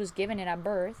 Like, she was given it at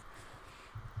birth.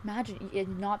 Imagine it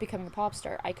not becoming a pop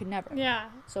star. I could never. Yeah.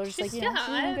 So just like, you know, she's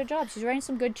doing a good job. She's writing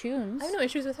some good tunes. I have no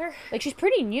issues with her. Like, she's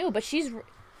pretty new, but she's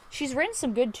written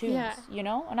some good tunes, you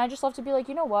know? And I just love to be like,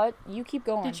 you know what? You keep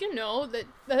going. Did you know that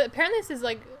apparently this is,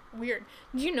 like, weird.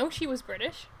 Did you know she was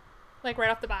British? Like, right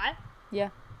off the bat? Yeah.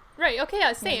 Right, okay,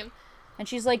 yeah, same. Yeah. And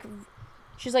she's like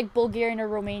Bulgarian or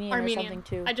Romanian or something,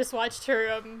 too. I just watched her,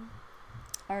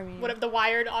 Armenian. the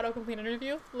Wired autocomplete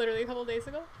interview, literally a couple days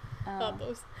ago. Love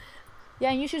those. Yeah,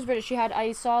 I knew she was British.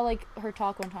 I saw, like, her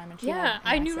talk one time, and she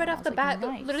I knew right off the bat.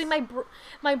 Nice. Literally,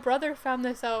 my brother found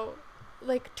this out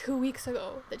like 2 weeks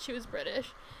ago that she was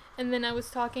British, and then I was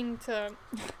talking to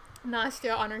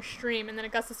Nastya on her stream, and then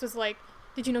Augustus was like,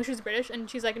 "Did you know she was British?" And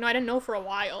she's like, "No, I didn't know for a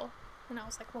while." And I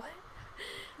was like, "What?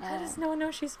 How does no one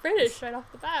know she's British right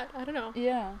off the bat? I don't know."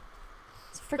 Yeah,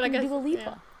 it's freaking Dua Lipa.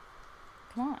 Yeah.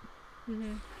 Come on.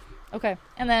 Mm-hmm. Okay,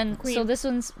 and then Queen. So this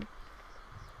one's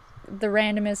the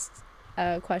randomest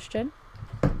question.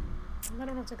 I don't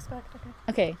know what to expect.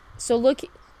 Okay, so looking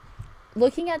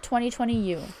at 2020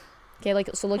 you. Okay,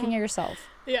 like, so looking at yourself.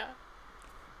 Yeah.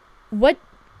 What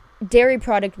dairy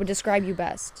product would describe you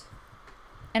best?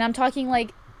 And I'm talking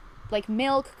like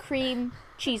milk, cream,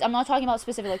 cheese. I'm not talking about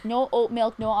specific, like, no oat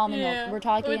milk, no almond milk. We're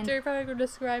talking... What dairy product would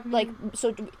describe me? Like,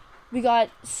 so we got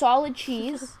solid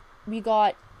cheese. We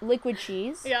got liquid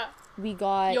cheese. Yeah. We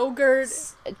got... Yogurt.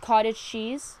 Cottage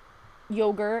cheese.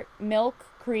 Yogurt. Milk.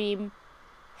 Cream.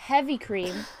 Heavy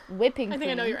cream. Whipping cream. I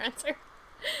think I know your answer.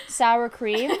 Sour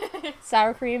cream,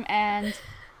 and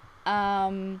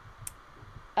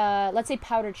let's say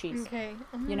powdered cheese. Okay.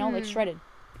 You know, like shredded.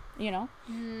 You know,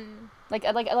 like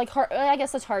hard. I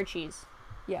guess that's hard cheese.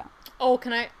 Yeah. Oh,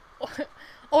 can I?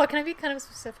 Can I be kind of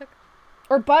specific?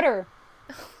 Or butter.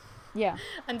 Yeah.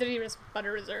 And did you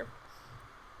butter reserve?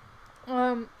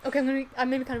 Okay, I'm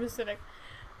maybe kind of specific.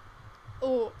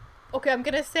 Oh, okay. I'm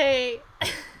gonna say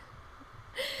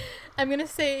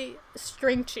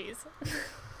string cheese.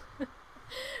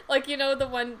 Like, you know,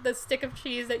 the stick of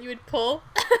cheese that you would pull?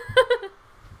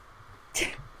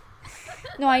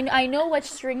 No, I know what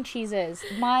string cheese is.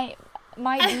 My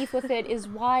beef with it is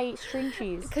why string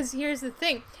cheese. Because here's the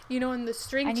thing. You know, in the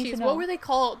string cheese, what were they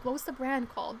called? What was the brand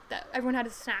called that everyone had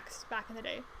as snacks back in the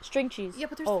day? String cheese. Yeah,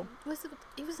 but it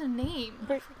was a name.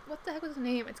 What the heck was the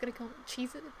name? It's gonna come...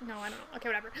 Cheese... No, I don't know. Okay,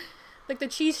 whatever. Like the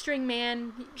cheese string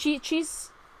man. Cheese...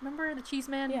 Remember the cheese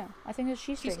man? Yeah, I think it's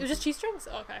cheese strings. It was just cheese strings?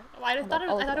 Oh, okay. Well, I thought it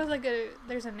was like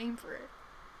there's a name for it.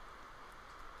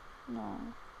 No.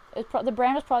 The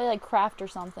brand was probably like Kraft or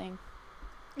something.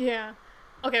 Yeah.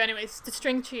 Okay, anyways, the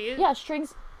string cheese. Yeah,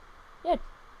 strings.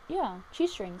 Yeah,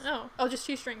 cheese strings. Oh, just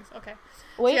cheese strings. Okay.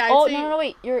 Wait, so yeah, no,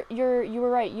 wait. You were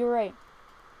right.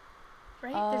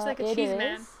 Right? There's like a cheese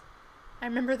man. I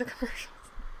remember the commercials.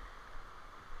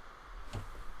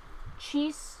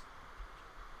 Cheese.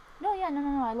 No,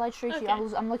 I like string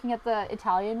cheese. I'm looking at the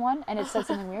Italian one, and it said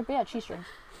something weird, but yeah, cheese strings.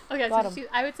 Okay, so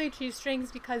I would say cheese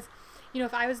strings because, you know,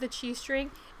 if I was the cheese string,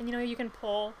 and you know, you can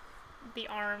pull the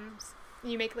arms,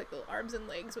 and you make like little arms and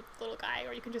legs with the little guy,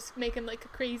 or you can just make him like a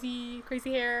crazy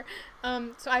hair.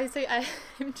 So I would say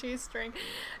I'm cheese string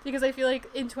because I feel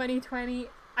like in 2020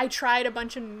 I tried a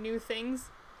bunch of new things,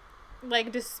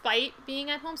 like, despite being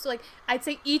at home. So, like, I'd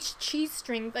say each cheese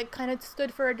string, like, kind of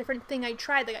stood for a different thing I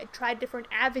tried. Like, I tried different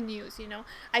avenues, you know.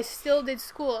 I still did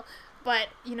school, but,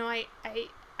 you know, I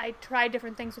tried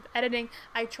different things with editing.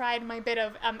 I tried my bit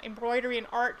of embroidery and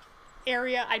art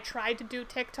area. I tried to do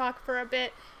TikTok for a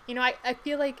bit. You know, I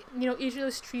feel like, you know, each of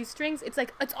those cheese strings, it's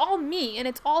like, it's all me, and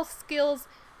it's all skills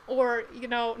or, you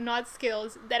know, not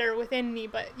skills that are within me,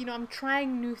 but, you know, I'm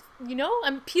trying new, you know,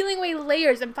 I'm peeling away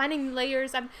layers, I'm finding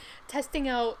layers, I'm testing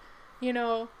out, you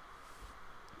know,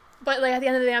 but, like, at the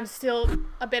end of the day, I'm still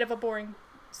a bit of a boring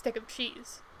stick of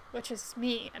cheese, which is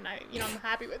me, and I'm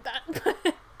happy with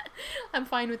that, I'm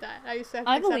fine with that,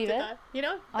 I believe it, that. You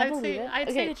know, I'd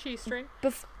say a cheese string.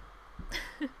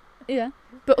 Yeah,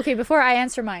 but, okay, before I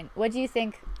answer mine, what do you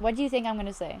think I'm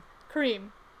gonna say?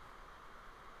 Cream.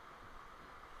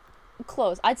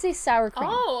 Close. I'd say sour cream.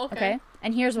 Oh, okay.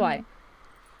 And here's why.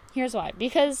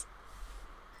 Because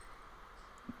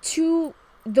to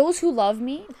those who love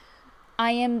me, I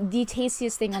am the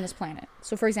tastiest thing on this planet.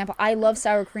 So, for example, I love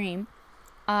sour cream.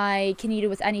 I can eat it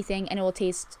with anything and it will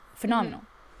taste phenomenal.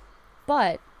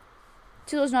 But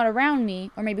to those not around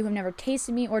me, or maybe who've never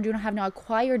tasted me, or have not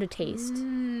acquired a taste,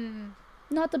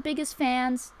 not the biggest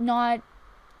fans, not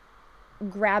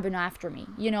grabbing after me,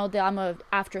 that I'm a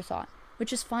afterthought,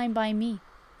 which is fine by me,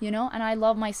 and I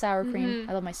love my sour cream.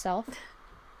 I love myself.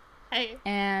 Hey.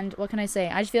 And what can I say?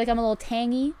 I just feel like I'm a little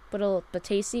tangy, but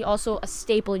tasty. Also a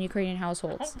staple in Ukrainian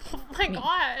households. Oh my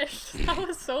gosh, that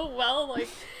was so well. Like,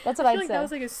 that's what I'd say. That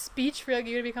was like a speech for like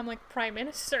you to become like prime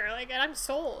minister. Like, and I'm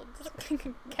sold.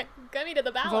 Get me to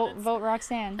the ballot. Vote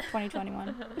Roxanne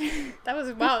 2021. That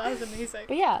was wow. That was amazing.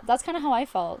 But yeah, that's kind of how I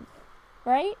felt.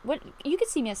 Right? What you could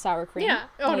see me as sour cream. Yeah.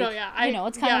 Oh no. Yeah.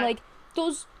 It's kind of like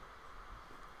those.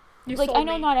 You like I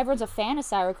know not everyone's a fan of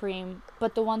sour cream,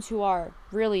 but the ones who are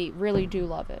really, really do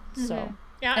love it. So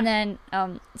yeah. And then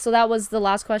so that was the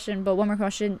last question. But one more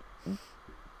question: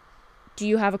 do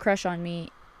you have a crush on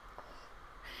me?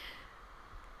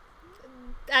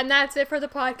 And that's it for the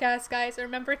podcast, guys.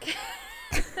 Remember.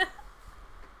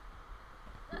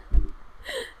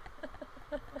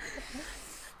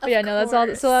 Yeah, no, that's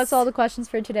all. So that's all the questions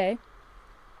for today.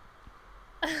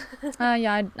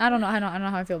 Yeah, I don't know. I don't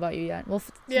know how I feel about you yet. We'll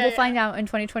find out in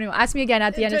 2021. Ask me again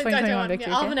at the end of 2021, Victor.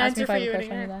 Yeah, I'll have an answer for you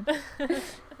then.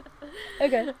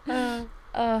 Okay.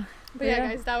 But yeah,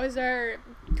 guys, that was our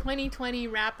 2020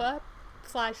 wrap up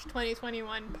 /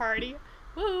 2021 party.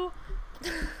 Woo!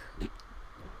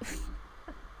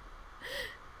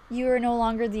 You are no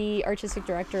longer the artistic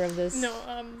director of this. No,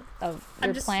 of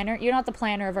your planner. You're not the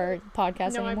planner of our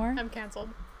podcast anymore. I'm canceled.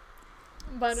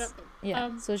 But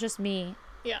so it's just me.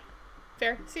 Yeah,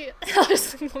 fair. See, I'll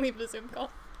just leave the Zoom call.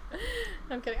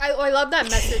 I'm kidding. I love that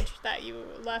message that you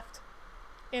left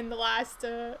in the last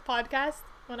podcast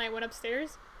when I went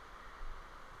upstairs.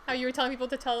 How you were telling people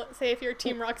to say if you're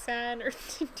Team Roxanne or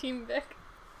Team Vic.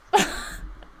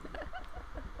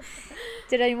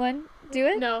 Did anyone do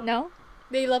it? No.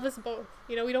 They love us both.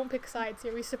 We don't pick sides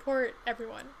here. We support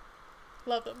everyone.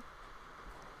 Love them.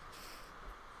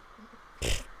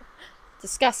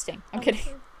 Disgusting. I'm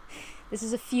kidding. This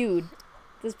is a feud.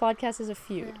 This podcast is a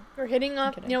feud. Yeah. We're hitting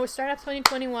up, we're starting up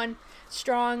 2021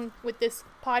 strong with this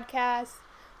podcast.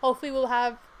 Hopefully we'll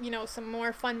have, some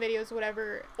more fun videos,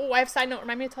 whatever. Oh, I have a side note.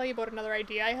 Remind me to tell you about another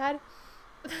idea I had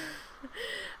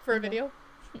for a video.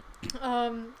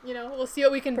 We'll see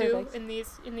what we can do in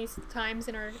these times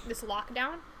in this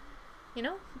lockdown.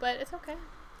 But it's okay.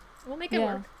 We'll make it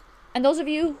work. And those of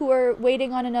you who are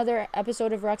waiting on another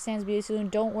episode of Roxanne's Beauty Saloon,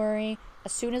 don't worry.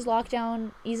 As soon as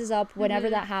lockdown eases up, whenever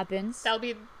that happens,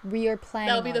 we are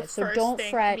planning on it. So don't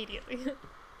fret. Immediately.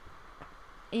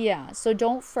 Yeah, so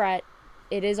don't fret.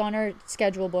 It is on our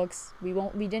schedule books. We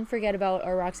didn't forget about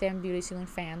our Roxanne Beauty Saloon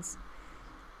fans.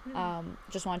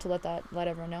 Just wanted to let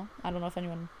everyone know. I don't know if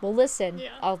anyone will listen. Yeah,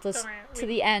 I'll listen to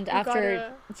the end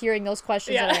after hearing those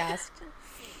questions that I asked.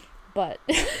 But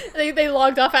they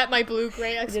logged off at my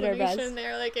blue-gray exclamation.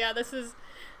 They're like, yeah, this is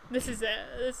it.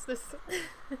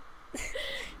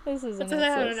 This isn't it.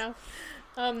 I don't know.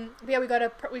 But yeah, we got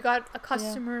a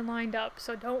customer lined up,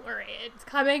 so don't worry. It's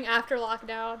coming after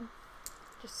lockdown.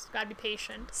 Just gotta be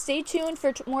patient. Stay tuned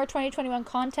for more 2021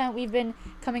 content. We've been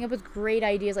coming up with great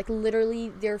ideas. Like, literally,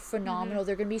 they're phenomenal.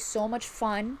 They're gonna be so much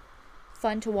fun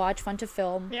to watch, fun to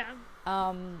film. Yeah.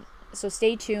 So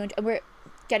stay tuned. And we're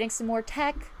getting some more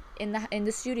tech in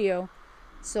the studio,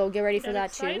 so get ready for that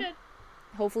excited.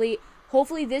 Too.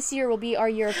 Hopefully this year will be our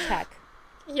year of tech.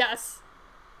 Yes.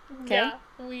 Okay. Yeah,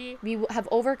 we have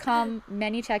overcome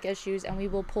many tech issues, and we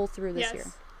will pull through this year.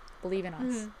 Believe in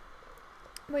us.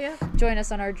 Well, yeah. Join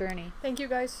us on our journey. Thank you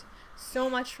guys so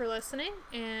much for listening,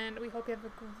 and we hope you have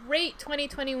a great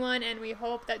 2021, and we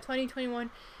hope that 2021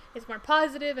 is more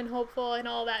positive and hopeful and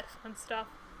all that fun stuff.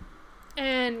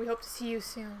 And we hope to see you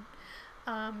soon.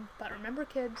 But remember,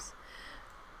 kids,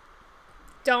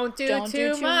 don't do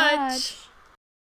too much.